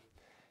CO2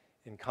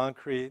 in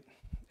concrete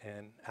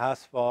and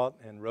asphalt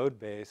and road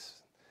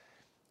base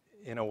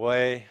in a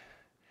way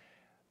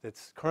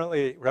that's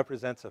currently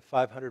represents a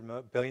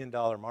 $500 billion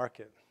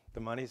market. The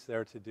money's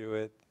there to do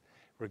it.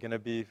 We're going to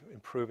be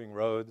improving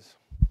roads.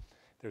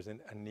 There's a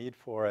need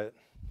for it.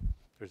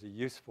 There's a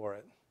use for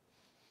it.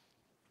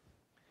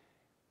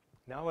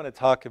 Now I want to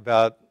talk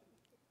about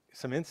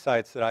some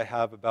insights that I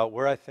have about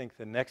where I think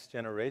the next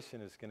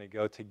generation is going to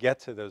go to get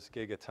to those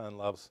gigaton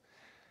levels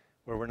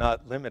where we're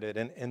not limited.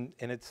 And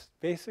it's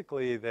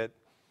basically that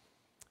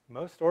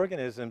most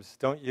organisms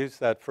don't use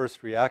that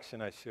first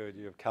reaction I showed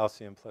you of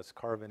calcium plus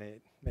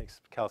carbonate,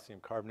 makes calcium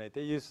carbonate.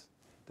 They use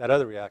that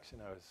other reaction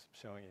I was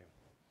showing you.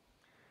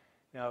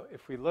 Now,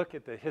 if we look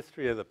at the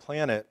history of the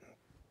planet,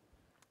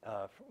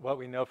 what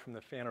we know from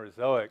the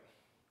Phanerozoic,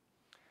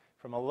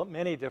 from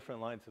many different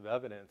lines of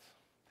evidence,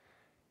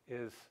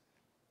 is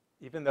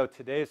even though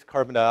today's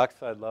carbon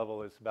dioxide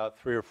level is about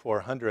 300 or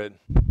 400,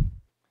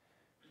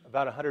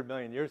 about 100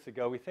 million years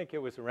ago, we think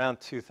it was around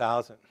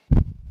 2,000.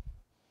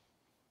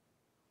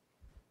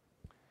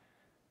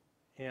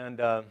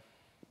 And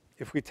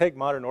if we take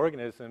modern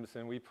organisms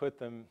and we put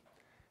them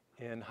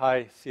in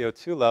high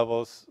CO2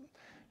 levels,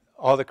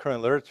 all the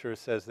current literature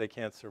says they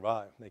can't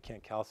survive, they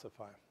can't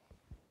calcify.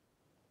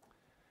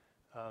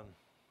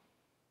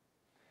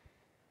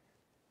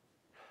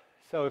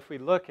 So if we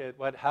look at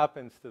what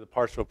happens to the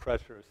partial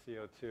pressure of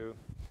CO2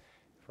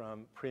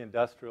 from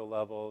pre-industrial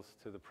levels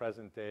to the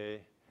present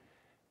day,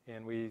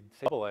 and we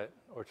double it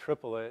or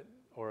triple it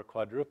or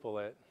quadruple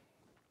it,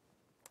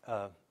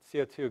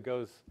 CO2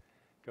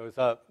 goes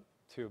up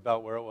to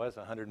about where it was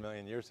 100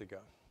 million years ago.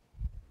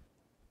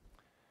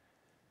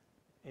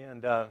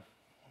 And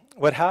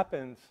what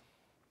happens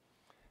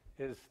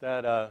is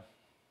that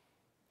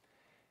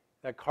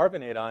that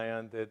carbonate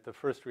ion that the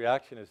first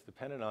reaction is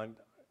dependent on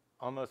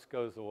almost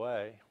goes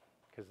away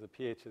because the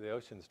pH of the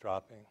ocean's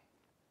dropping.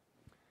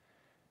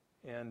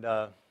 And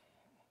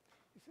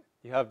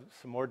you have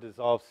some more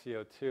dissolved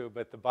CO2,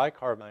 but the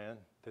bicarb ion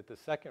that the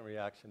second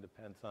reaction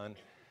depends on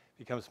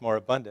becomes more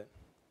abundant.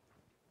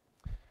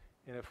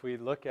 And if we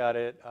look at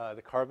it,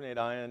 the carbonate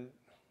ion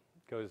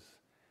goes,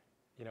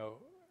 you know,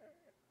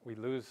 we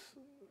lose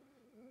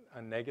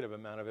a negative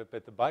amount of it,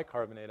 but the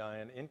bicarbonate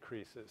ion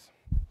increases.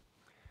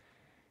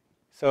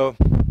 So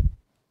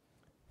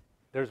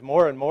there's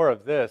more and more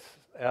of this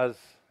as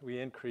we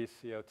increase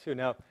CO2.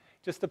 Now,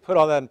 just to put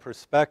all that in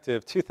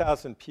perspective,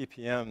 2,000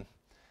 ppm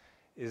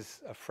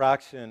is a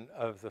fraction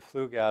of the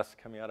flue gas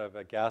coming out of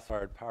a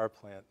gas-fired power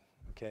plant,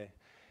 okay?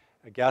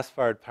 A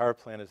gas-fired power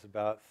plant is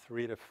about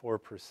 3 to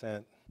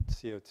 4%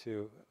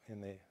 CO2 in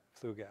the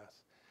flue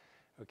gas,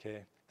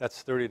 okay?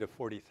 That's 30 to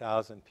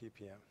 40,000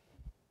 ppm,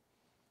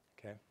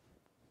 okay?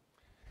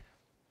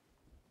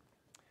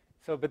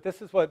 So, but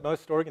this is what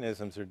most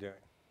organisms are doing.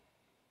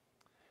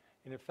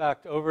 And in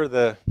fact, over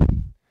the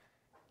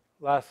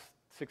last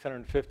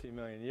 650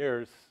 million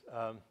years,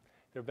 there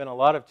have been a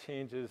lot of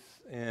changes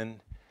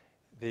in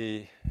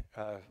the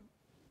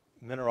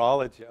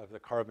mineralogy of the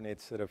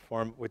carbonates that have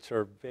formed, which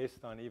are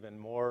based on even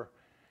more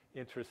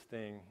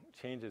interesting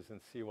changes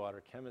in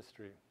seawater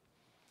chemistry.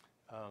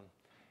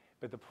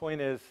 But the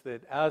point is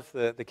that as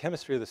the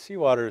chemistry of the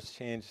seawater has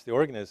changed, the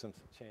organisms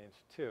have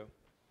changed too.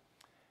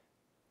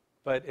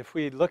 But if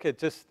we look at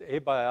just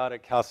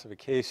abiotic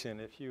calcification,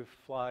 if you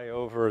fly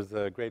over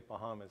the Great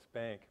Bahamas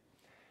Bank,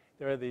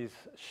 there are these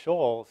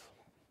shoals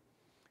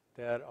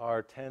that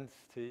are tens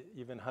to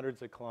even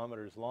hundreds of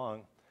kilometers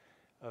long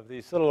of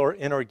these little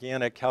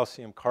inorganic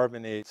calcium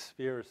carbonate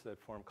spheres that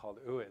form called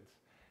ooids.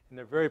 And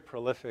they're very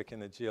prolific in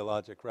the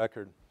geologic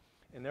record.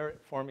 And they're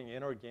forming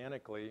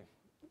inorganically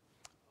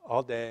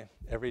all day,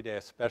 every day,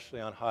 especially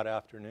on hot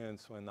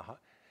afternoons when the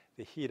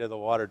heat of the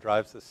water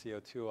drives the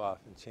CO2 off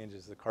and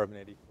changes the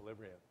carbonate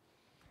equilibrium.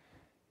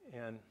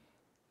 And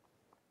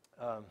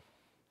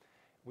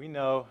we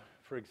know,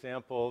 for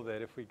example,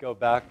 that if we go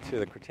back to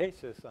the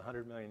Cretaceous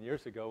 100 million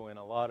years ago when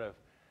a lot of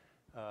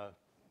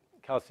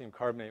calcium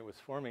carbonate was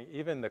forming,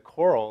 even the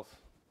corals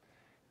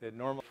that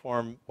normally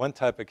form one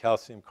type of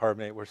calcium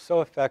carbonate were so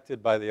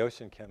affected by the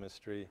ocean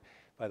chemistry,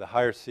 by the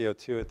higher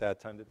CO2 at that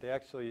time, that they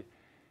actually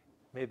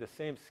made the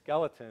same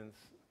skeletons,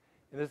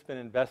 and this has been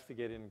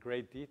investigated in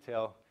great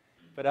detail,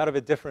 but out of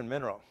a different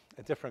mineral,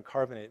 a different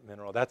carbonate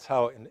mineral. That's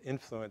how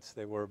influenced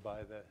they were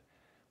by the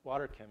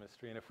water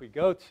chemistry. And if we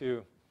go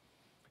to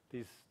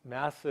these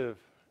massive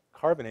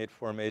carbonate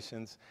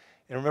formations,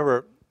 and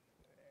remember,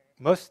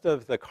 most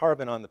of the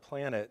carbon on the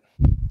planet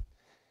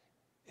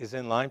is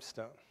in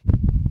limestone.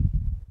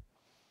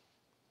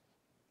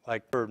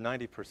 Like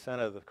 90%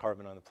 of the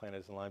carbon on the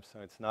planet is in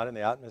limestone. It's not in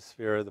the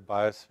atmosphere, the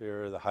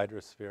biosphere, the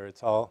hydrosphere.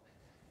 It's all,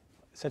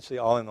 essentially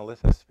all in the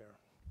lithosphere.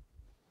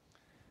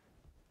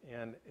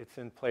 And it's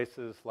in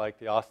places like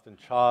the Austin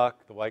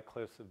Chalk, the White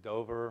Cliffs of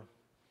Dover,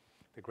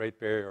 the Great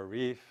Barrier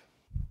Reef.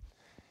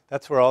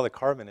 That's where all the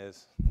carbon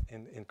is,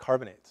 in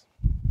carbonates.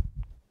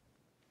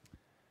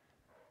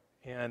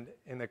 And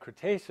in the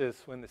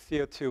Cretaceous, when the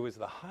CO2 was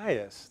the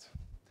highest,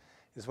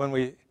 is when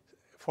we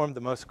formed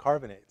the most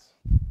carbonates.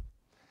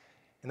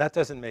 And that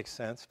doesn't make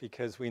sense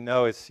because we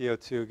know as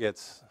CO2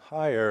 gets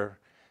higher,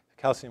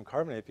 calcium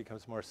carbonate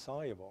becomes more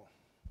soluble.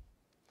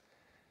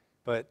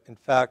 But in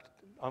fact,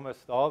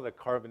 almost all the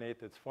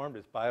carbonate that's formed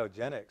is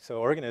biogenic. So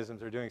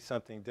organisms are doing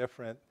something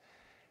different.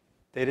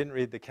 They didn't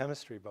read the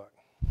chemistry book.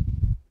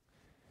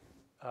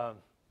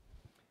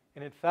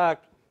 And in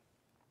fact,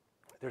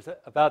 there's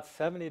about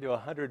 70 to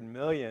 100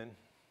 million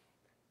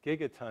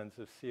gigatons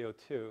of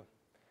CO2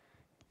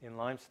 in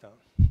limestone.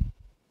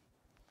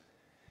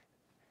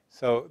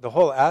 So the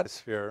whole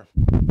atmosphere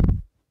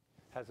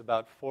has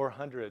about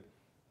 400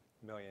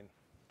 million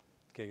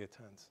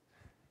gigatons.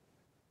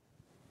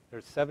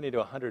 There's 70 to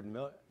 100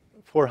 million,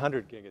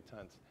 400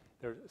 gigatons.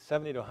 There's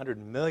 70 to 100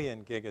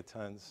 million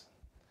gigatons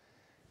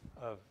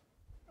of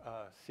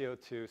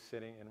CO2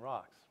 sitting in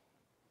rocks.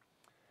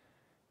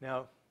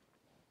 Now,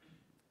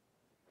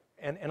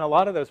 and a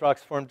lot of those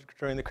rocks formed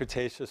during the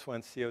Cretaceous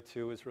when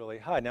CO2 was really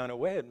high. Now, in a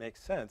way, it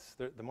makes sense.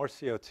 The more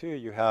CO2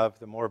 you have,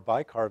 the more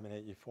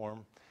bicarbonate you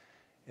form,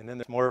 and then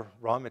there's more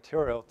raw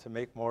material to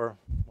make more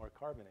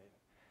carbonate.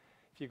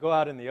 If you go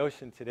out in the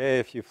ocean today,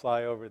 if you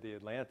fly over the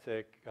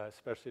Atlantic,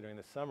 especially during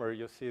the summer,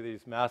 you'll see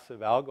these massive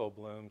algal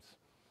blooms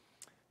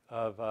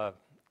of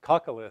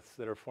coccoliths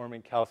that are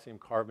forming calcium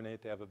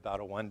carbonate. They have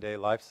about a one-day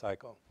life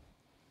cycle.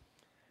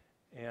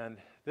 And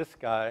this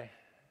guy,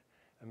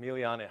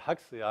 Emiliani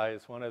huxleyi,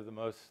 is one of the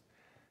most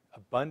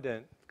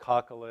abundant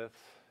coccoliths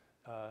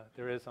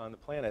there is on the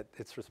planet.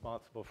 It's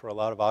responsible for a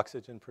lot of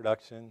oxygen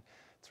production.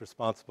 It's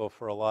responsible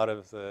for a lot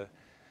of the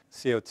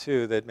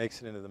CO2 that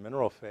makes it into the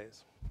mineral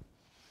phase.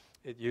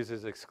 It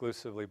uses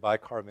exclusively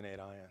bicarbonate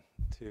ion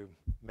to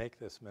make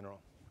this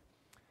mineral.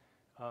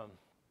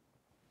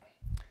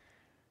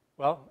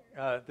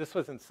 This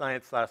was in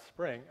Science last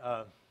spring.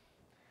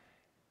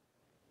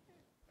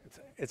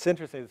 It's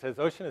interesting. It says,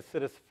 ocean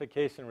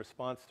acidification in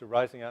response to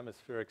rising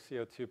atmospheric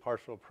CO2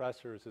 partial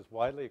pressures is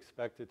widely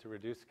expected to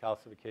reduce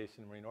calcification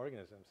in marine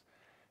organisms.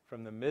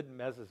 From the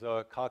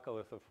mid-Mesozoic,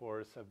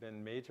 coccolithophores have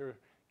been major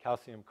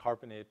calcium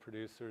carbonate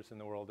producers in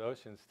the world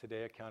oceans,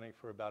 today accounting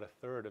for about a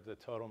third of the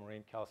total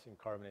marine calcium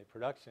carbonate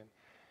production.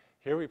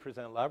 Here we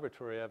present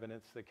laboratory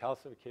evidence that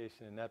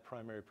calcification in net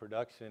primary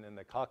production in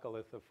the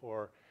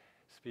coccolithophore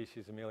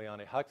species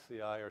Emiliani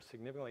huxleyi are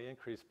significantly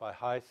increased by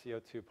high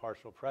CO2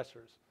 partial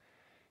pressures.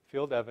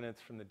 Field evidence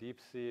from the deep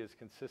sea is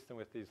consistent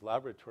with these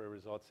laboratory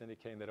results,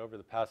 indicating that over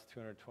the past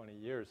 220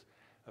 years,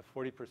 a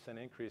 40%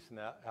 increase in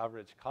the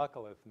average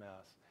coccolith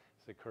mass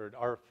has occurred.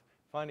 Our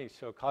findings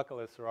show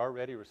coccoliths are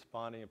already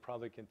responding and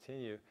probably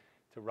continue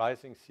to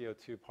rising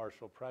CO2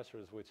 partial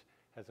pressures, which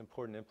has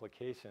important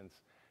implications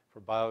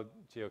for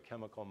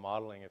biogeochemical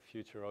modeling of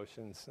future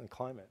oceans and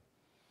climate.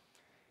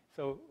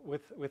 So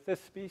with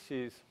this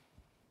species,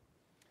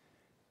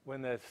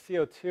 when the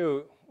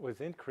CO2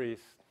 was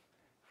increased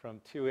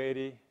from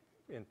 280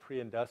 in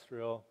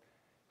pre-industrial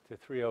to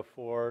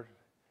 304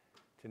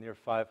 to near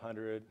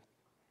 500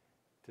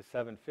 to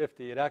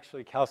 750, it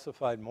actually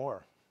calcified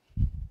more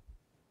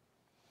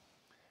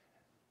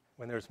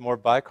when there's more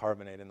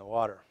bicarbonate in the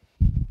water.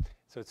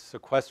 So it's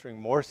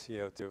sequestering more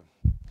CO2,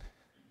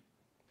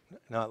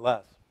 not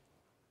less.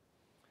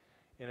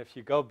 And if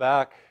you go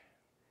back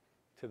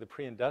to the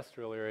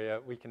pre-industrial area,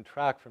 we can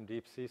track from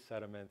deep sea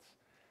sediments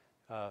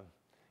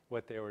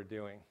what they were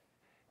doing.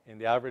 And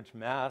the average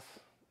mass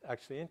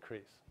actually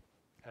increased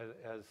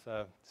as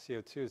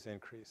CO2s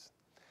increase.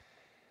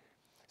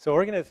 So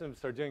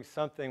organisms are doing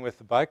something with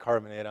the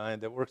bicarbonate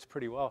ion that works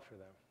pretty well for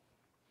them.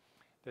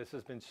 This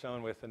has been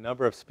shown with a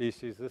number of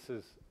species. This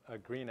is a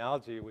green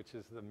algae, which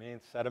is the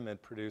main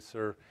sediment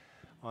producer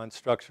on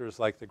structures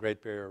like the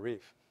Great Barrier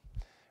Reef,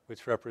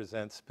 which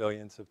represents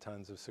billions of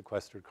tons of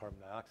sequestered carbon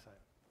dioxide.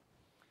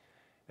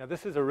 Now,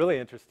 this is a really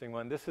interesting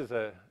one. This is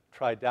a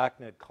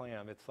tridacnid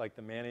clam. It's like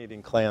the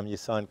man-eating clam you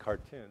saw in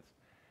cartoons.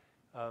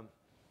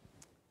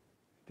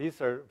 These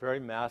are very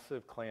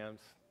massive clams.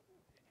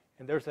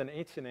 And there's an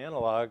ancient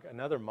analog,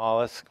 another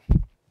mollusk,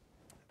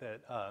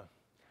 that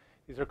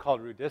these are called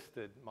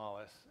rudistid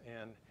mollusks.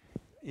 And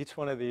each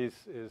one of these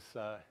is,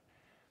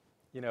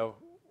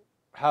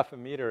 half a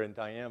meter in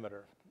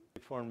diameter. They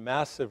form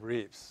massive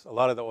reefs. A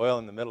lot of the oil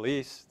in the Middle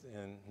East,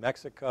 in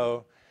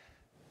Mexico,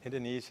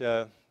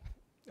 Indonesia,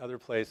 other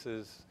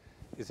places,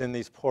 is in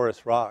these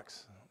porous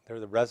rocks. They're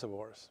the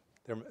reservoirs.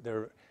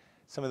 They're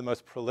some of the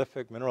most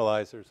prolific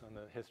mineralizers on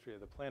the history of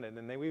the planet.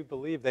 And we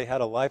believe they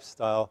had a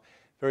lifestyle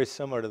very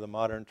similar to the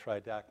modern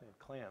tridacnid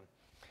clam.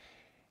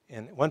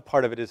 And one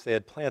part of it is they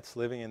had plants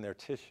living in their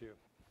tissue.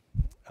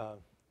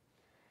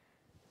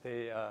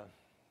 They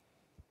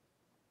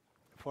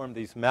formed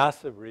these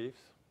massive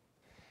reefs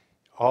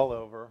all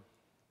over.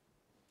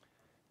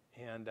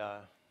 And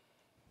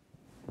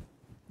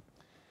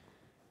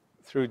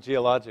through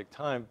geologic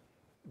time,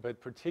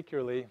 but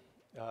particularly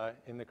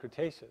in the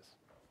Cretaceous,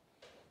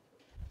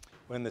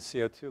 when the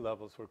CO2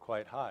 levels were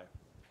quite high.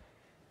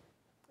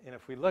 And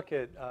if we look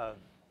at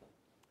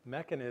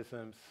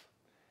mechanisms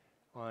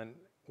on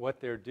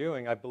what they're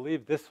doing, I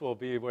believe this will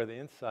be where the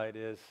insight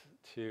is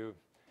to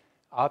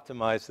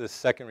optimize this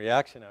second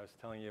reaction I was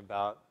telling you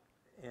about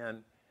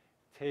and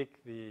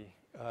take the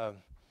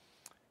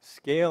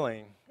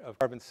scaling of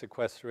carbon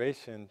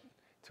sequestration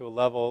to a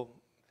level,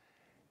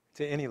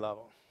 to any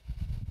level,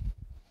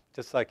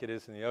 just like it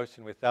is in the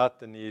ocean, without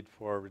the need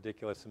for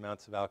ridiculous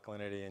amounts of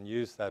alkalinity, and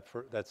use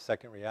that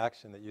second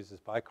reaction that uses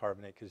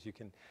bicarbonate, because you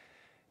can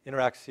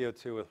interact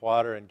CO2 with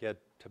water and get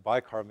to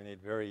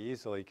bicarbonate very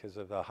easily because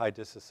of the high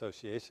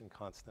dissociation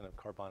constant of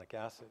carbonic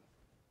acid.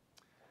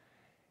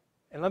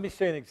 And let me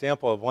show you an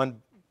example of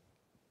one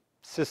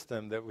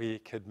system that we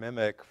could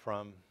mimic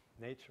from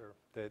nature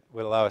that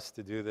would allow us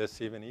to do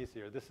this even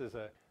easier. This is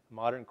a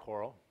modern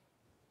coral.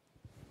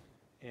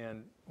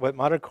 And what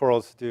modern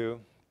corals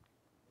do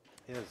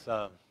is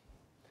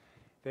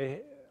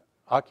they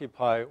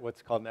occupy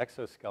what's called an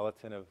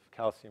exoskeleton of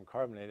calcium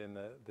carbonate, and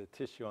the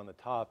tissue on the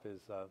top is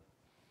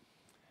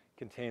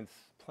contains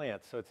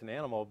plants. So it's an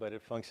animal, but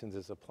it functions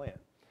as a plant.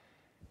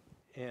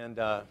 And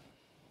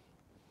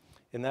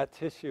in that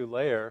tissue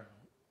layer,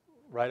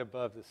 right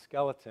above the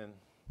skeleton,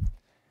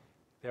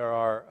 there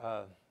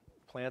are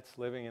plants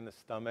living in the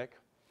stomach,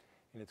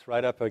 and it's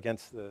right up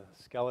against the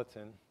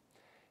skeleton,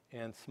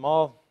 and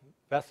small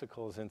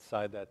vesicles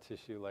inside that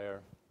tissue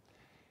layer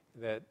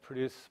that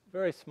produce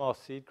very small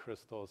seed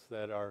crystals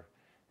that are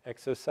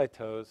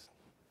exocytosed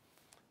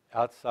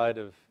outside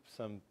of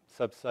some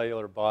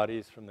subcellular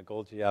bodies from the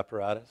Golgi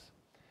apparatus.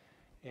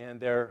 And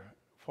they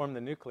form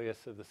the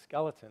nucleus of the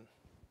skeleton.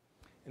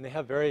 And they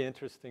have very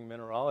interesting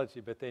mineralogy,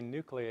 but they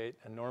nucleate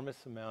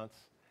enormous amounts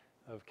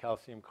of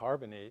calcium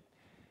carbonate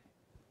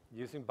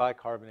using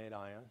bicarbonate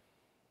ion.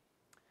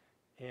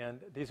 And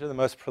these are the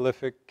most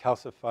prolific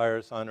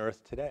calcifiers on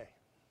Earth today.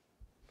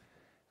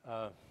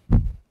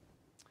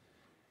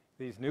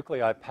 These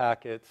nuclei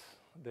packets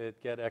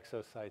that get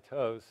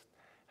exocytosed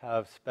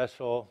have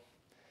special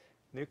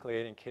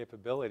nucleating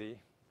capability,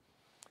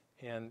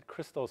 and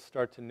crystals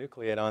start to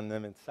nucleate on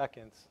them in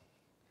seconds.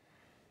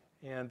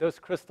 And those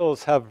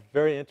crystals have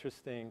very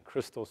interesting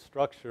crystal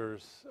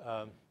structures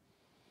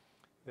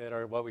that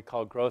are what we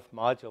call growth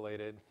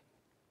modulated,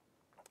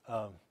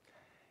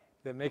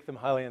 that make them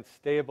highly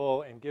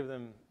unstable and give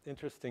them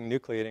interesting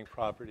nucleating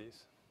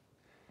properties.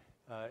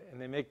 And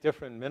they make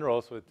different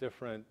minerals with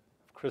different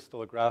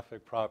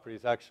crystallographic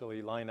properties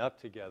actually line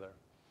up together.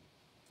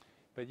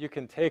 But you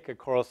can take a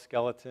coral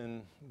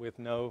skeleton with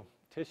no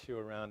tissue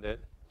around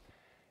it,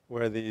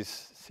 where these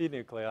seed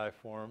nuclei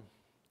form,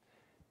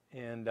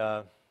 and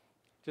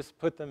just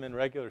put them in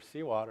regular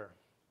seawater.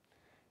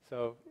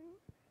 So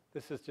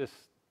this is just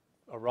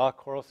a raw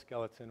coral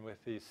skeleton with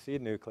these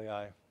seed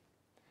nuclei.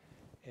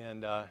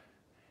 And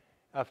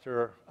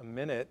after a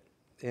minute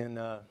in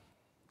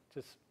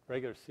just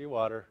regular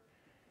seawater,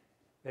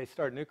 they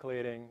start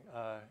nucleating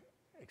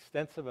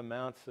extensive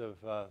amounts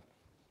of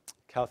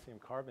calcium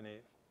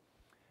carbonate.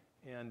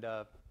 And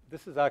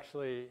this is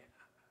actually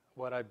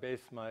what I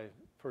based my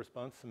first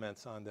bone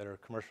cements on that are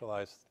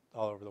commercialized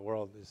all over the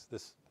world, is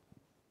this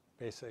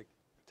basic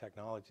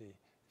technology,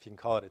 if you can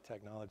call it a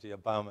technology, a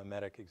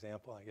biomimetic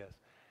example, I guess.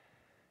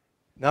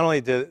 Not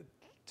only do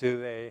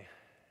they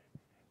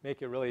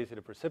make it really easy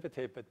to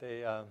precipitate, but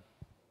they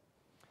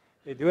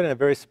do it in a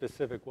very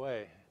specific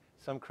way.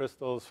 Some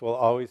crystals will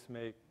always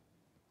make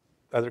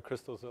other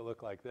crystals that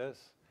look like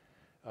this.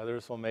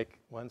 Others will make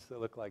ones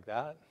that look like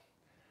that.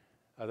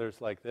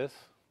 Others like this,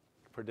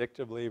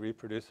 predictably,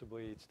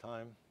 reproducibly each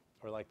time,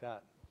 or like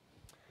that.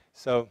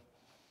 So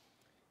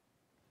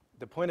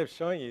the point of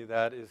showing you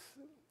that is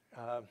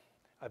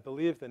I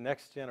believe the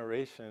next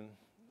generation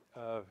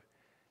of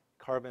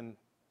carbon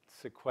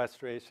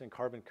sequestration,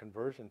 carbon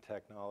conversion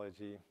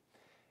technology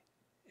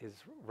is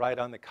right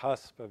on the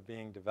cusp of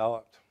being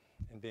developed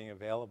and being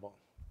available.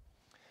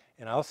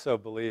 And I also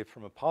believe,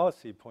 from a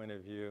policy point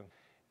of view,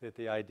 that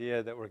the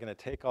idea that we're going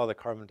to take all the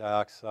carbon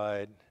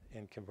dioxide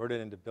and convert it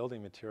into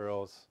building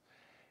materials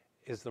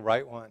is the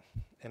right one.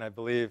 And I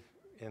believe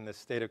in the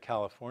state of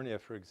California,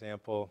 for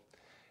example,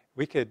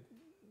 we could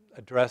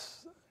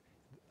address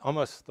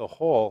almost the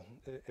whole,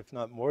 if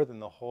not more than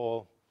the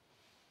whole,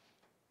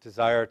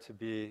 desire to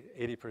be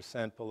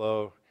 80%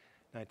 below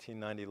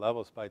 1990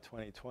 levels by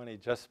 2020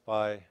 just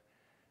by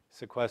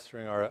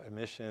sequestering our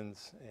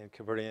emissions and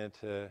converting it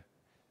into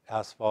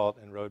asphalt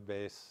and road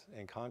base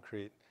and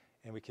concrete.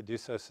 And we could do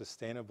so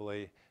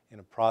sustainably in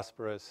a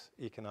prosperous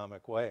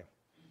economic way.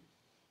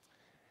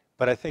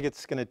 But I think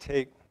it's going to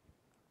take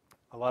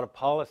a lot of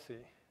policy,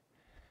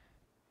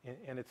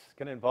 and it's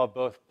going to involve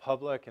both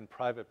public and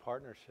private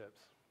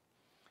partnerships.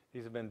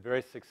 These have been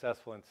very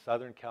successful in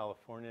Southern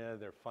California.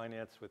 They're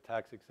financed with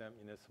tax-exempt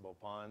municipal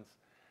bonds.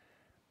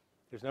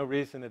 There's no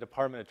reason the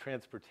Department of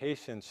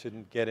Transportation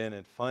shouldn't get in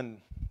and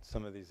fund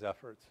some of these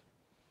efforts.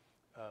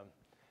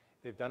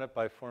 They've done it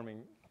by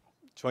forming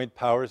joint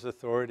powers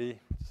authority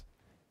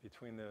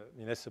between the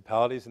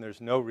municipalities, and there's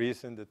no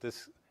reason that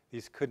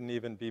these couldn't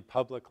even be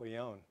publicly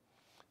owned.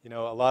 You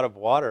know, a lot of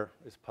water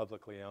is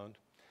publicly owned.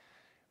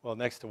 Well,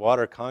 next to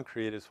water,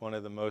 concrete is one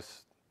of the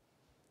most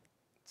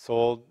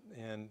sold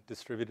and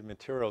distributed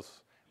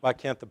materials. Why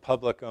can't the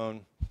public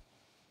own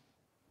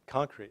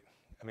concrete?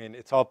 I mean,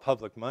 it's all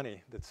public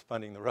money that's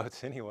funding the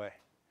roads anyway.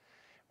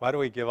 Why do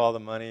we give all the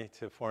money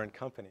to foreign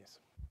companies?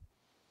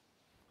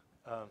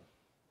 It'll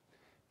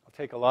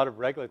take a lot of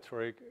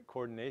regulatory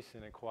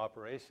coordination and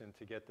cooperation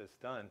to get this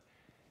done.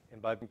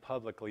 And by being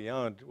publicly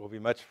owned, we'll be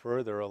much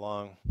further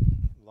along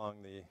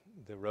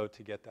the road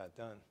to get that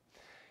done.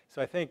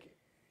 So I think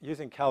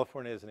using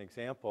California as an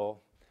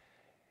example,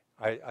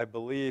 I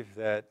believe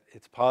that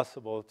it's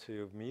possible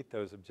to meet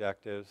those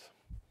objectives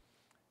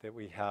that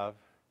we have,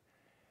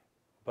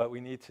 but we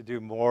need to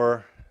do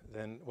more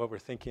than what we're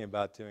thinking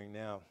about doing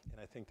now. And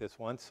I think this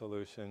one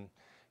solution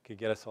could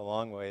get us a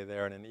long way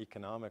there in an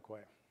economic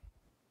way.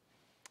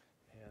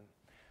 And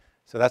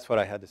so that's what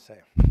I had to say.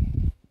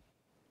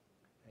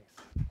 Thanks.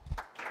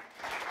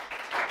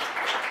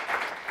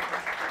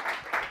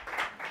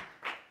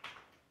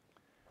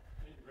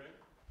 Thank you, Brent.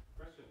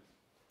 Questions?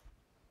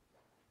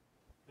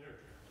 Here.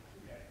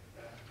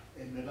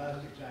 In the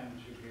last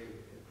examples you gave,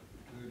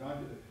 do you not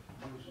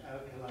use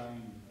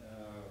alkaline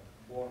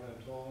water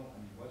at all? I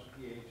mean, what's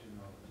pH and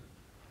all that?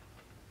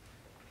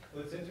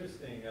 Well, it's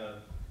interesting.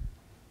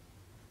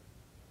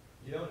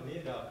 You don't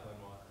need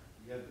alkaline water.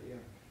 Yeah,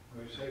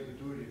 when you say we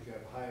do it if you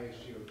have high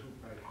CO2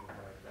 pressure,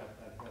 right,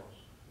 that helps.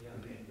 Yeah.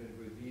 But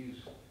with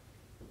these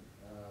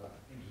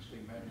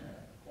interesting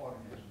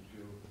organisms,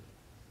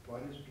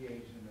 what is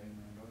pH and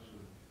also?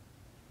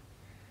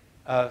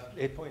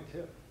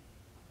 8.2.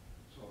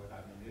 So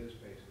I mean, it is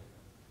basically.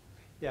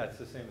 Yeah, it's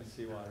the same as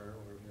seawater,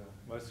 or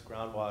most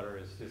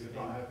groundwater is just. You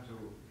don't have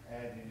to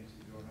add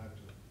anything. You don't have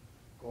to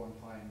go and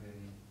find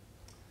any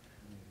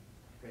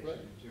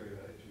basic material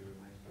that you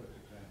put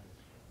examples.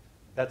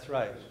 That's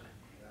right.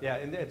 Yeah,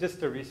 and just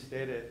to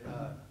restate it,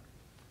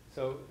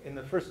 so in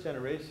the first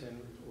generation,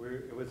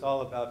 it was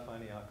all about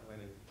finding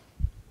alkalinity.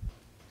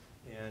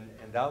 And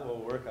that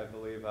will work, I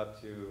believe, up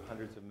to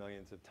hundreds of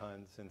millions of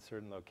tons in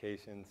certain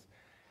locations.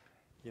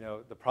 You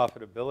know, the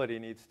profitability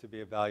needs to be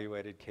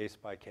evaluated case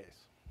by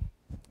case.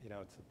 You know,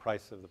 it's the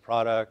price of the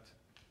product,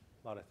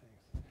 a lot of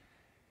things.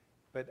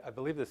 But I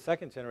believe the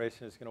second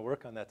generation is going to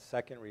work on that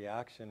second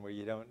reaction where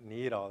you don't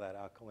need all that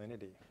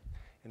alkalinity.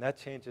 And that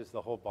changes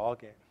the whole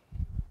ballgame.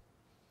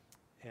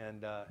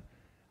 And I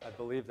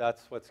believe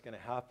that's what's going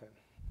to happen.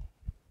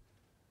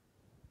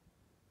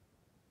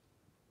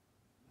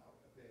 Now,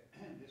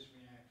 this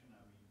reaction,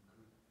 I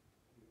mean,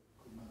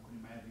 one could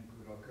imagine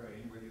could occur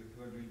anywhere. You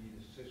probably need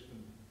a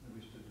system in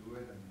which to do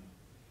it. I mean,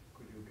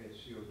 could you get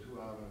CO2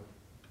 out of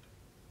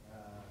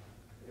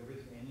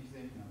everything,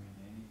 anything? I mean,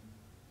 any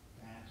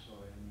gas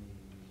or any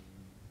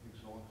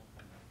exhaust?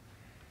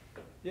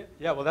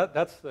 Yeah. Well,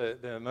 that's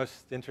the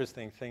most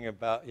interesting thing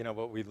about, you know,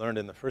 what we learned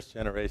in the first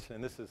generation,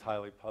 and this is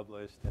highly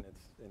published and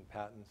it's in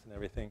patents and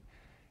everything,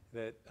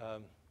 that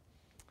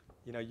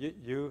you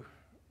know,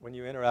 when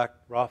you interact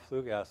raw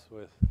flue gas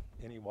with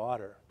any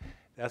water,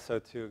 the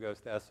SO2 goes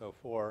to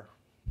SO4,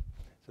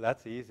 so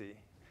that's easy.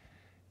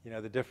 You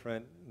know, the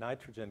different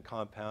nitrogen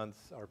compounds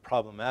are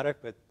problematic,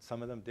 but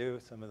some of them do,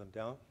 some of them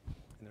don't,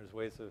 and there's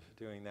ways of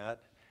doing that.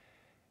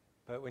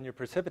 But when you're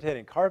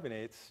precipitating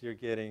carbonates, you're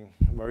getting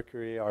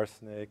mercury,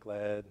 arsenic,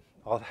 lead,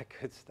 all that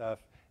good stuff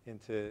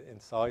into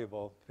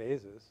insoluble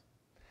phases.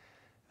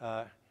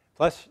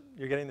 Plus,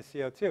 you're getting the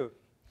CO2.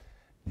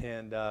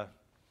 And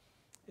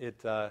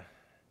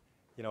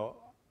you know,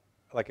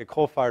 like a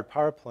coal-fired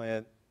power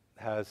plant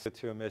has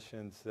CO2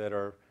 emissions that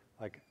are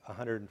like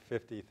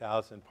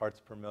 150,000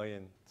 parts per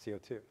million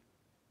CO2.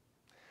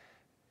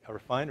 A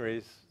refinery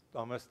is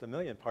almost 1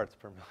 million parts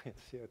per million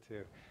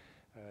CO2.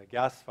 A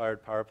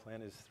gas-fired power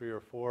plant is 3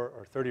 or 4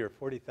 or 30 or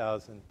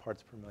 40,000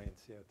 parts per million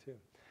CO2.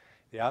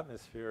 The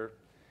atmosphere,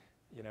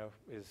 you know,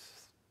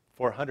 is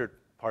 400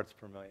 parts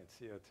per million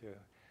CO2.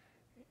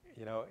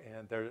 You know,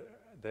 and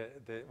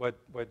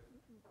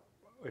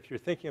if you're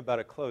thinking about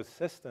a closed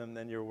system,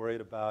 then you're worried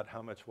about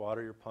how much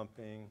water you're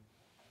pumping,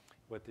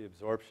 what the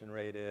absorption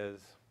rate is,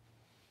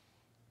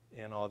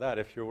 and all that.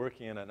 If you're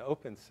working in an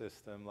open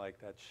system like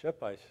that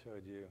ship I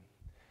showed you,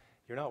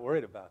 you're not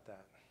worried about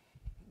that,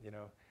 you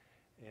know.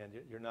 and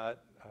you're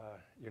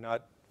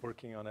not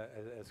working on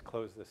as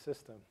closed a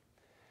system.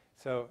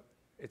 So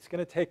it's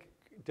going to take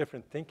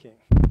different thinking.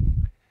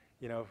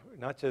 You know,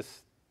 not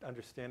just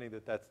understanding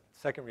that that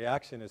second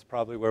reaction is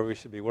probably where we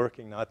should be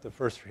working, not the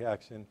first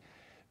reaction,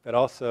 but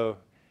also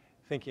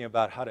thinking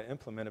about how to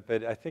implement it.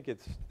 But I think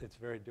it's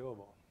very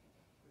doable.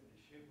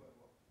 The ship,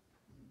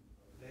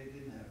 they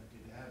did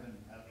have an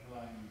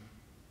alkaline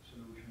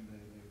solution they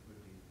put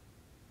in.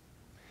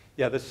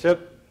 Yeah, the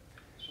ship.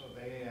 So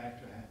they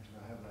actually had to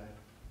have that.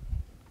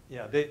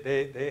 Yeah,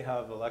 they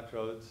have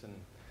electrodes and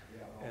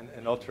Yeah,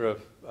 an ultra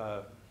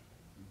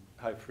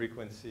high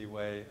frequency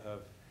way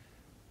of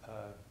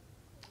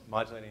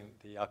modulating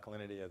the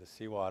alkalinity of the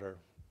seawater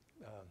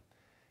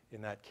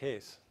in that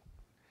case.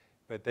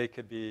 But they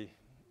could be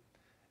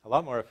a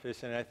lot more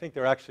efficient, and I think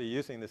they're actually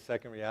using the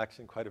second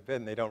reaction quite a bit,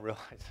 and they don't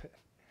realize it.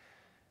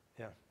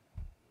 Yeah.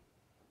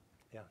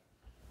 Yeah.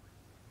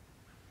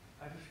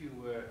 I have a few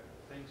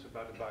things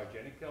about the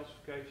biogenic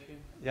calcification.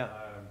 Yeah.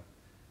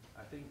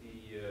 I think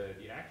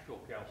the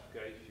actual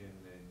calcification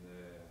in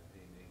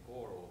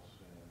corals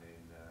and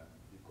in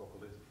the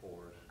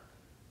coccolithophores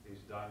is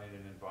done in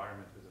an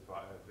environment with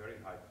a very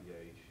high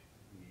pH,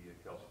 the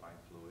calcifying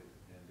fluid,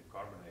 and the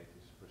carbonate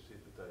is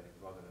precipitating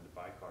rather than the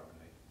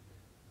bicarbonate,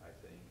 I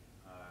think.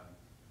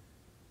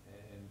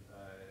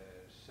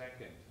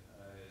 Second,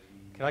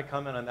 Can I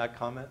comment on that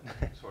comment?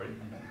 sorry?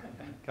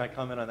 Can I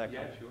comment on that Yeah,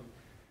 comment? sure.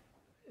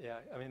 Yeah,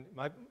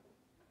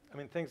 I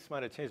mean, things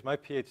might have changed. My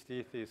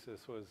PhD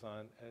thesis was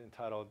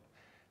entitled,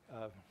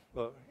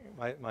 well,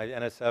 my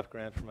NSF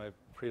grant for my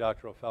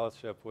predoctoral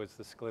fellowship was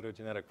the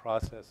sclerogenetic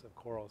process of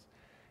corals.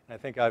 And I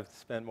think I've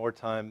spent more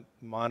time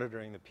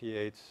monitoring the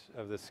pH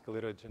of the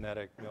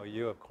sclerogenetic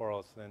milieu of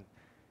corals than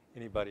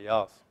anybody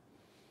else.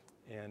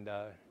 And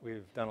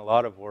we've done a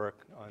lot of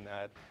work on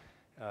that.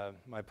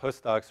 My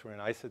postdocs were in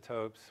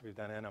isotopes. We've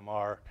done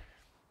NMR.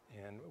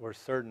 And we're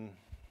certain,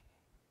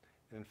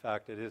 in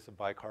fact, it is a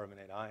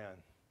bicarbonate ion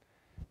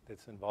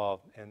that's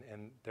involved.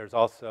 And there's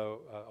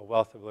also a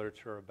wealth of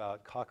literature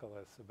about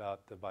coccoliths,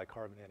 about the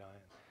bicarbonate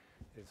ion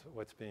is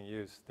what's being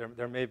used.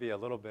 There may be a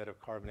little bit of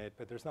carbonate,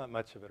 but there's not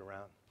much of it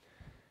around.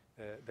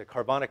 The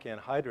carbonic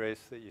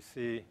anhydrase that you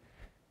see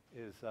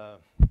is,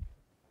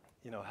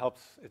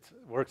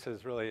 works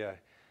as really a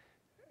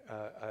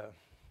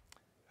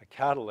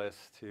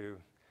catalyst to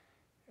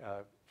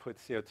put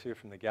CO2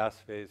 from the gas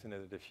phase into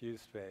the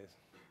diffused phase.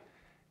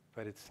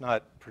 But it's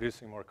not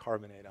producing more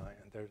carbonate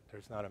ion.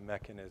 There's not a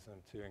mechanism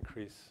to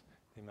increase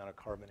the amount of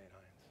carbonate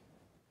ions.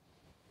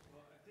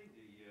 Well, I think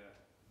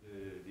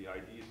the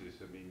ideas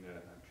is, I mean,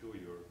 I'm sure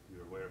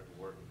you're aware of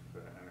the work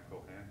of Anna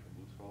Cohen from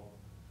Woods Hole,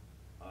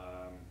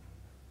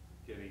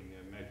 getting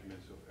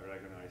measurements of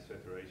aragonite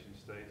saturation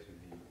states in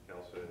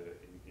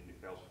the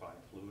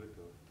calcifying fluid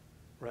of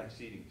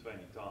exceeding 20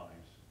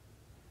 times.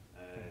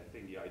 I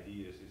think the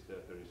idea is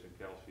that there is a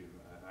calcium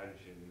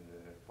hydrogen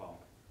pump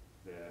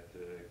that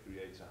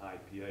creates a high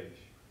pH,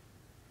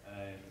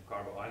 and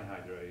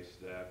carboanhydrase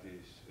that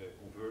is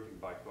converting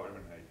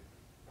bicarbonate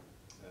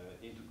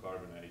into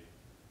carbonate,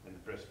 and the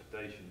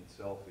precipitation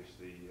itself is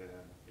the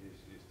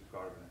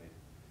carbonate.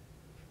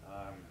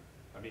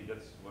 I mean,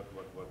 that's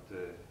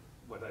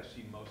what I've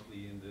seen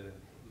mostly in the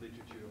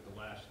literature of the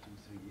last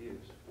 2-3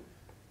 years.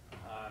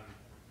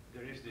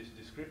 There is this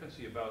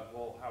discrepancy about,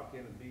 well, how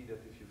can it be that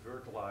if you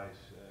fertilize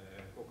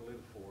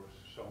coccolithophores,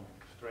 some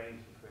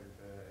strains of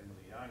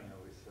millennia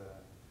with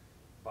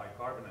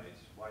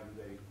bicarbonates, why do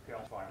they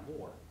calcify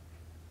more?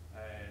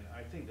 And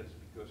I think that's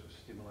because of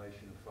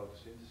stimulation of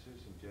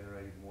photosynthesis and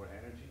generating more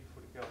energy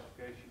for the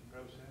calcification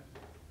process,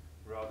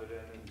 rather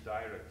than a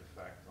direct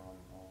effect on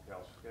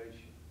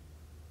calcification.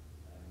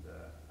 And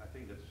I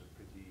think that's a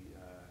pretty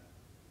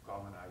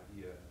common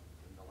idea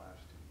in the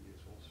last 2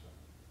 years also.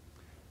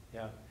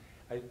 Yeah.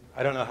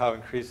 I don't know how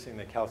increasing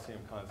the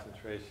calcium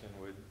concentration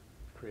would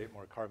create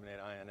more carbonate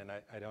ion, and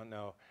I don't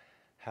know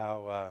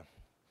how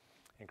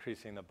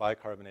increasing the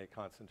bicarbonate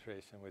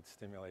concentration would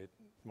stimulate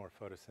more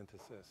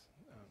photosynthesis.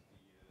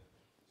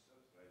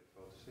 Substrate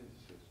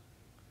photosynthesis.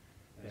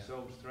 And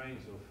some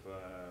strains of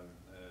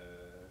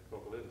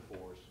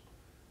coccolithophores,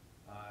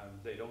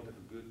 they don't have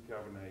a good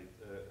carbonate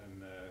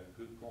and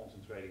good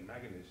concentrating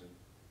mechanism,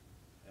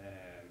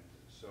 and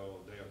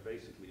so they are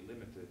basically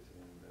limited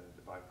in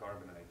the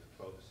bicarbonate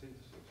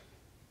photosynthesis.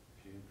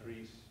 If you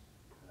increase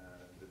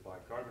the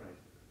bicarbonate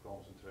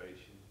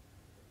concentration,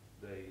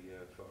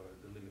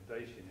 the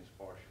limitation is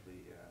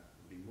partially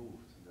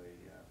removed. They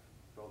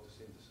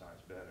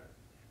photosynthesize better.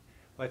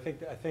 Well,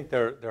 I think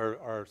there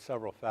are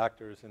several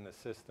factors in the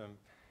system,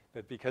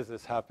 but because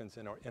this happens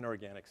in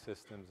inorganic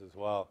systems as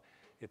well,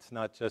 it's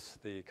not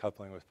just the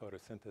coupling with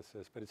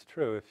photosynthesis, but it's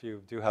true if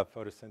you do have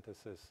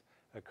photosynthesis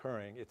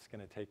occurring, it's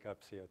going to take up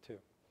CO2.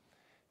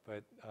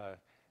 But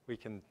we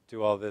can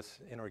do all this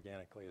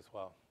inorganically as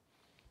well.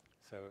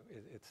 So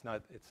it's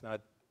not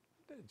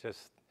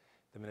just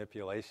the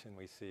manipulation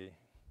we see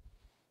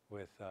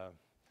with the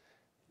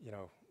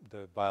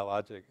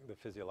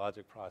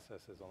physiologic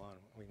processes alone.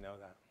 We know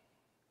that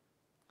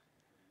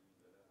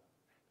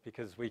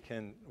because we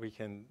can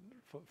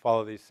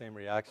follow these same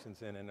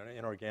reactions in an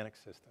inorganic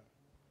system.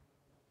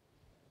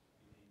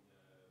 You mean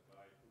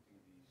by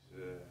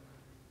putting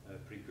these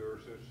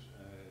precursors,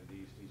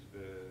 these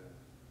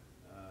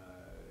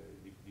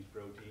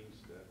proteins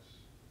that's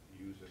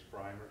used as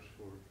primers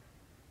for?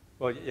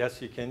 Well,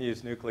 yes, you can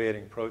use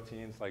nucleating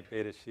proteins like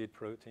beta sheet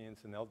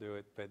proteins, and they'll do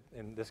it. But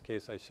in this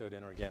case, I showed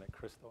inorganic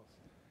crystals.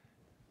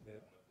 Yeah,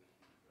 but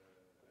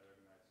the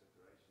aragonite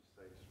saturation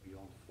states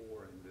beyond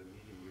 4 in the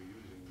medium you're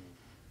using,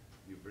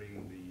 you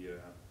bring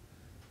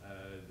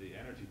the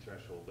energy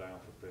threshold down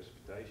for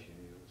precipitation.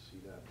 You'll see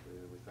that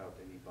without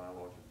any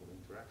biological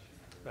interaction.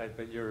 Right,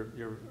 but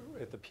you're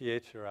at the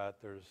pH you're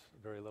at, there's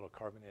very little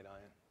carbonate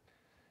ion.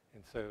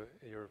 And so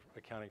you're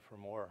accounting for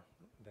more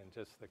than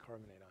just the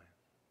carbonate ion.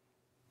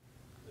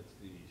 That's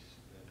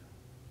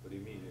what do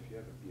you mean? If you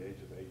have a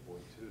pH of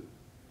 8.2?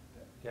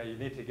 Yeah, you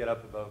need to get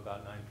up above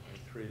about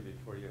 9.3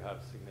 before you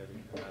have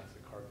significant amounts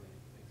of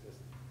carbonate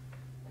existing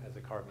as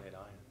a carbonate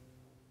ion.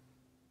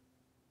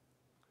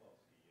 Well,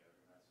 it's the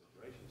aragonite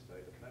saturation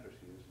state that matters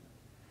here, isn't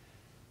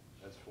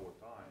it? That's 4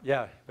 times.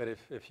 Yeah, but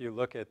if you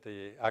look at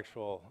the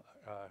actual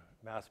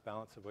mass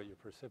balance of what you're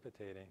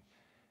precipitating,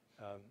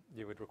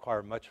 you would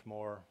require much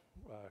more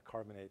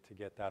carbonate to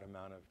get that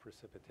amount of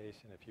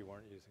precipitation if you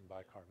weren't using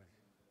bicarbonate.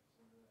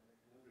 I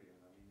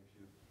mean, if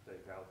you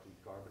take out the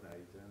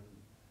carbonate, then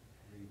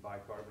the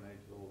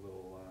bicarbonate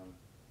will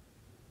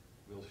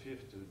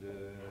shift to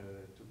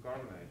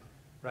carbonate.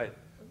 Right,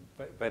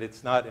 but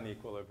it's not in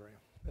equilibrium.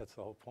 That's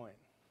the whole point.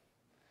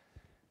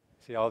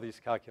 See, all these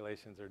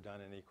calculations are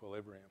done in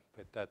equilibrium,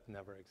 but that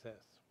never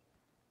exists.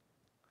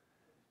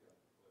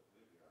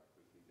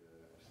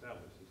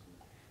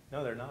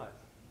 No, they're not.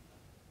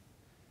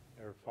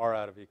 They're far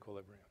out of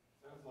equilibrium.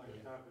 Sounds like a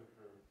topic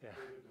for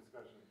further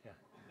discussion. Yeah.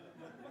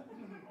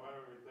 Why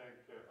don't we thank,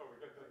 we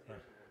got that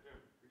question here,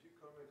 Jim. Could you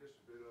comment just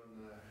a bit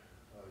on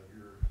how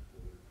you've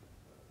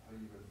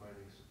been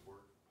finding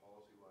support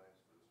policy-wise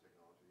for this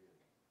technology, and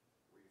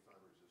where you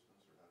found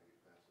resistance or how to get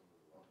past some of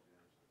the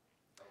logjams?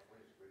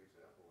 California is a great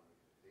example. I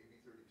mean, AB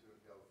 32 in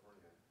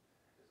California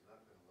has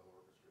not been well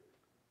orchestrated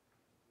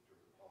in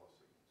terms of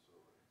policy. So,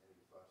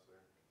 any thoughts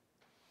there?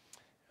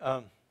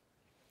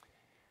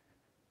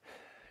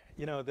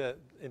 You know,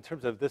 in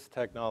terms of this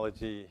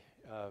technology,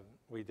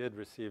 we did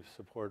receive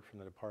support from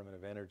the Department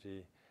of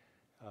Energy,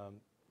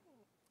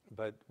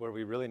 but where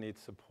we really need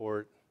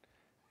support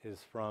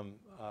is from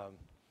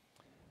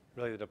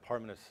really the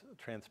Department of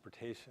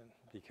Transportation,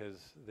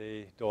 because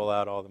they dole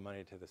out all the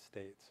money to the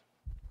states.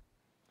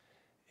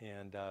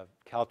 And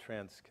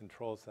Caltrans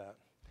controls that.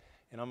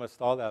 And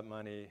almost all that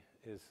money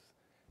is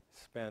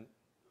spent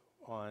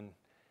on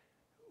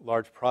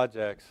large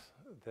projects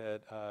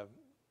that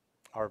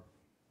are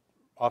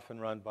often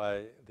run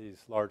by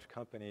these large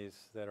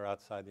companies that are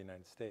outside the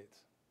United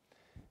States.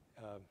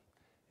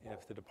 And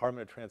if the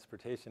Department of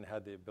Transportation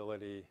had the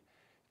ability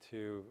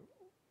to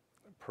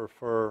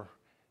prefer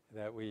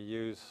that we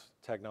use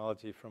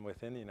technology from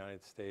within the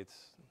United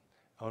States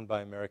owned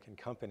by American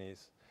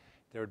companies,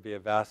 there would be a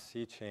vast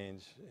sea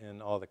change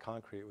in all the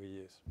concrete we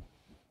use,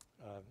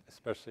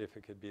 especially if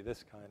it could be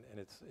this kind.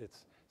 And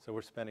so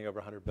we're spending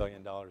over $100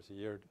 billion a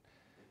year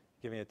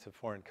giving it to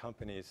foreign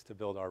companies to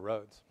build our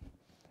roads.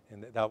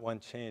 And that one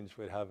change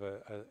would have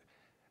a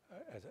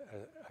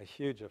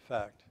huge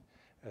effect,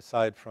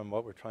 aside from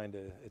what we're trying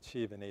to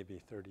achieve in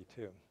AB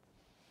 32.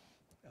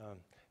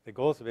 The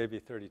goals of AB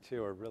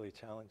 32 are really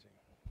challenging.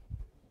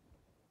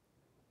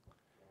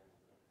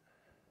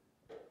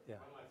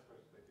 Yeah. One last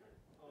question, thank you.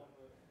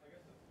 I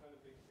guess it's kind of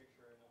big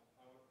picture, and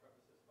I want to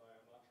preface this by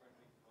I'm not trying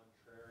to be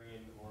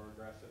contrarian or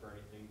aggressive or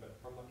anything, but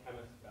from a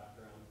chemist's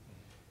background,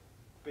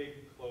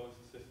 big closed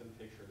system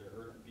picture, the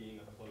Earth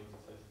being a closed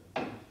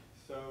system.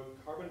 So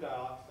carbon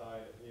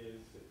dioxide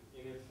is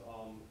in its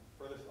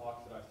furthest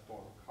oxidized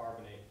form,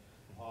 carbonate,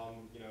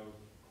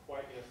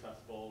 quite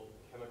inaccessible,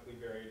 chemically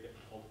very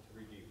difficult to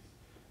reduce.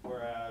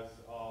 Whereas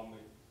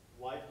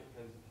life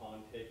depends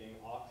upon taking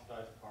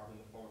oxidized carbon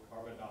in the form of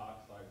carbon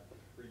dioxide,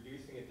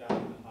 reducing it down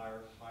to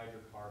higher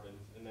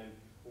hydrocarbons, and then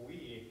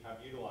we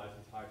have utilized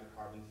these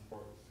hydrocarbons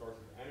for a source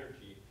of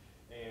energy,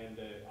 and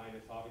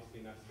it's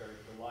obviously necessary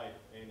for life,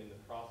 and in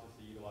the process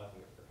of utilizing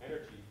it for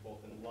energy,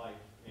 both in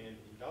life and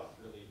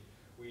industrially,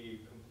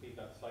 we complete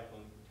that cycle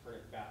and turn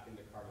it back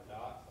into carbon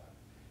dioxide.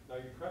 Now,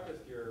 you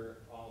prefaced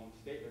your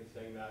statement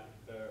saying that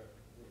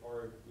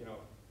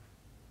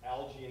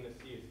algae in the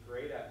sea is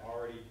great at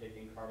already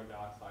taking carbon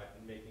dioxide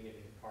and making it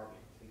into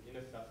carbonate. It's an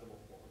inaccessible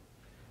form.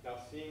 Now,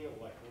 seeing it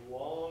like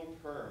long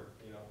term,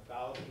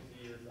 thousands of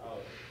years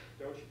out,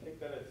 don't you think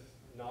that it's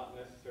not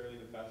necessarily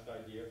the best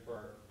idea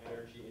for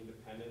energy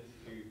independence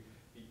to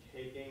be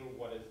taking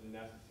what is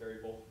necessary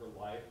both for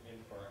life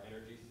and for our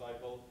energy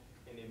cycle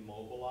and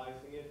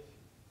immobilizing it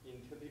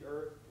into the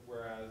earth,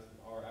 whereas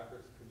our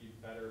efforts could be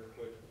better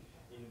put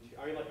into,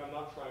 I'm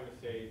not trying to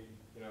say,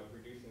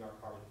 reducing our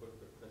carbon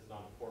footprint is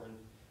not important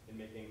and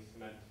making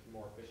cement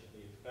more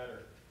efficiently is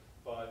better,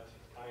 but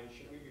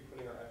shouldn't we be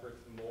putting our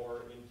efforts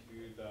more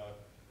into the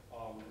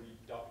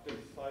reductive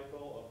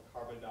cycle of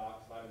carbon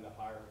dioxide and the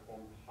higher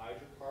form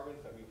hydrocarbons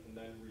that we can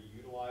then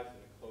reutilize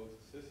in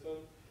system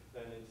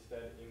than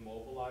instead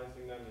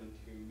immobilizing them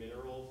into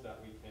minerals that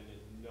we can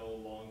no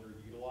longer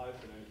utilize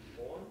in any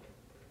form?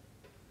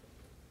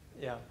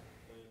 Yeah.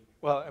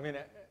 Well, I mean,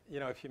 you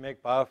know, if you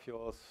make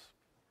biofuels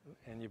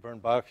and you burn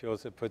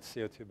biofuels, it puts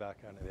CO2 back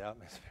out into the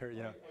atmosphere.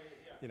 You know,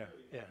 you know,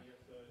 yeah.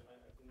 It's a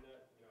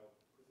net, you know,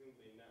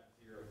 presumably net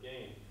zero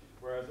gain.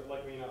 Whereas,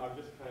 like, you know, I'm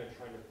just kind of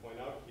trying to point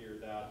out here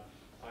that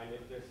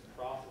if this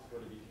process were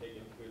to be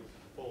taken to its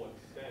full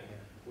extent,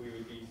 we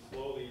would be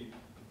slowly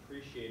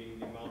depreciating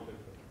the amount of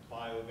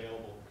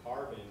bioavailable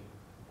carbon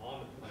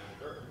on the planet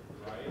Earth,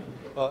 right?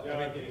 Well, you know,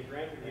 I mean,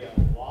 granted we have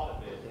a lot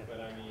of it, but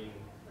I mean,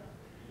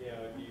 you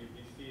know, do you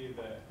see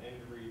the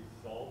end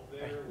result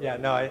there? Yeah,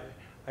 no,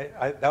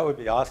 that would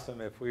be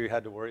awesome if we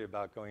had to worry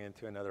about going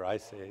into another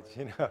ice age,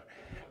 you know.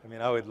 I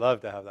mean, I would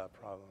love to have that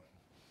problem.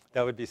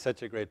 That would be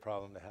such a great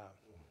problem to have,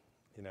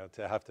 you know,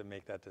 to have to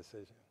make that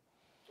decision.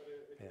 But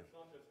it's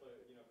not just the,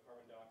 you know,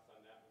 carbon dioxide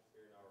in the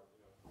atmosphere and our,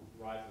 you know,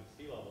 rise in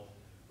sea levels,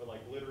 but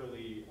like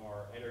literally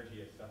our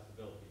energy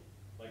accessibility.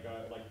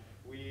 Like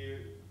we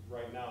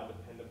right now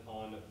depend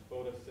upon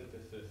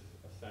photosynthesis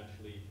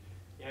essentially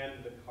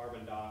and the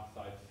carbon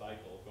dioxide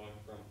cycle, going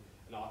from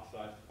an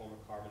oxidized form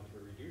of carbon to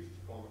a reduced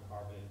form of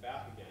carbon and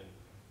back again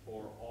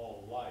for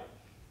all life.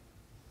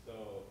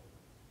 So.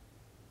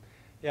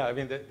 Yeah, I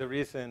mean, the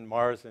reason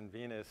Mars and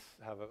Venus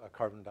have a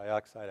carbon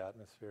dioxide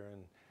atmosphere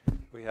and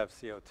we have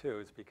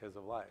CO2 is because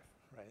of life,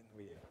 right?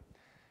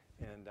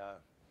 I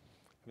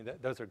mean,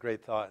 those are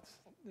great thoughts,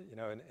 you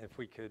know, and if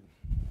we could,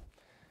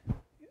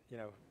 you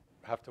know,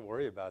 have to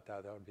worry about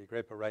that, that would be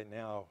great. But right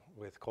now,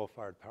 with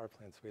coal-fired power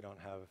plants, we don't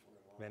have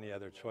many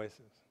other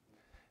choices.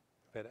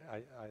 But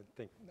I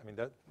think, I mean,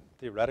 that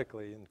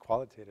theoretically and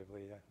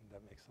qualitatively,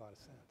 that makes a lot of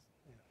sense.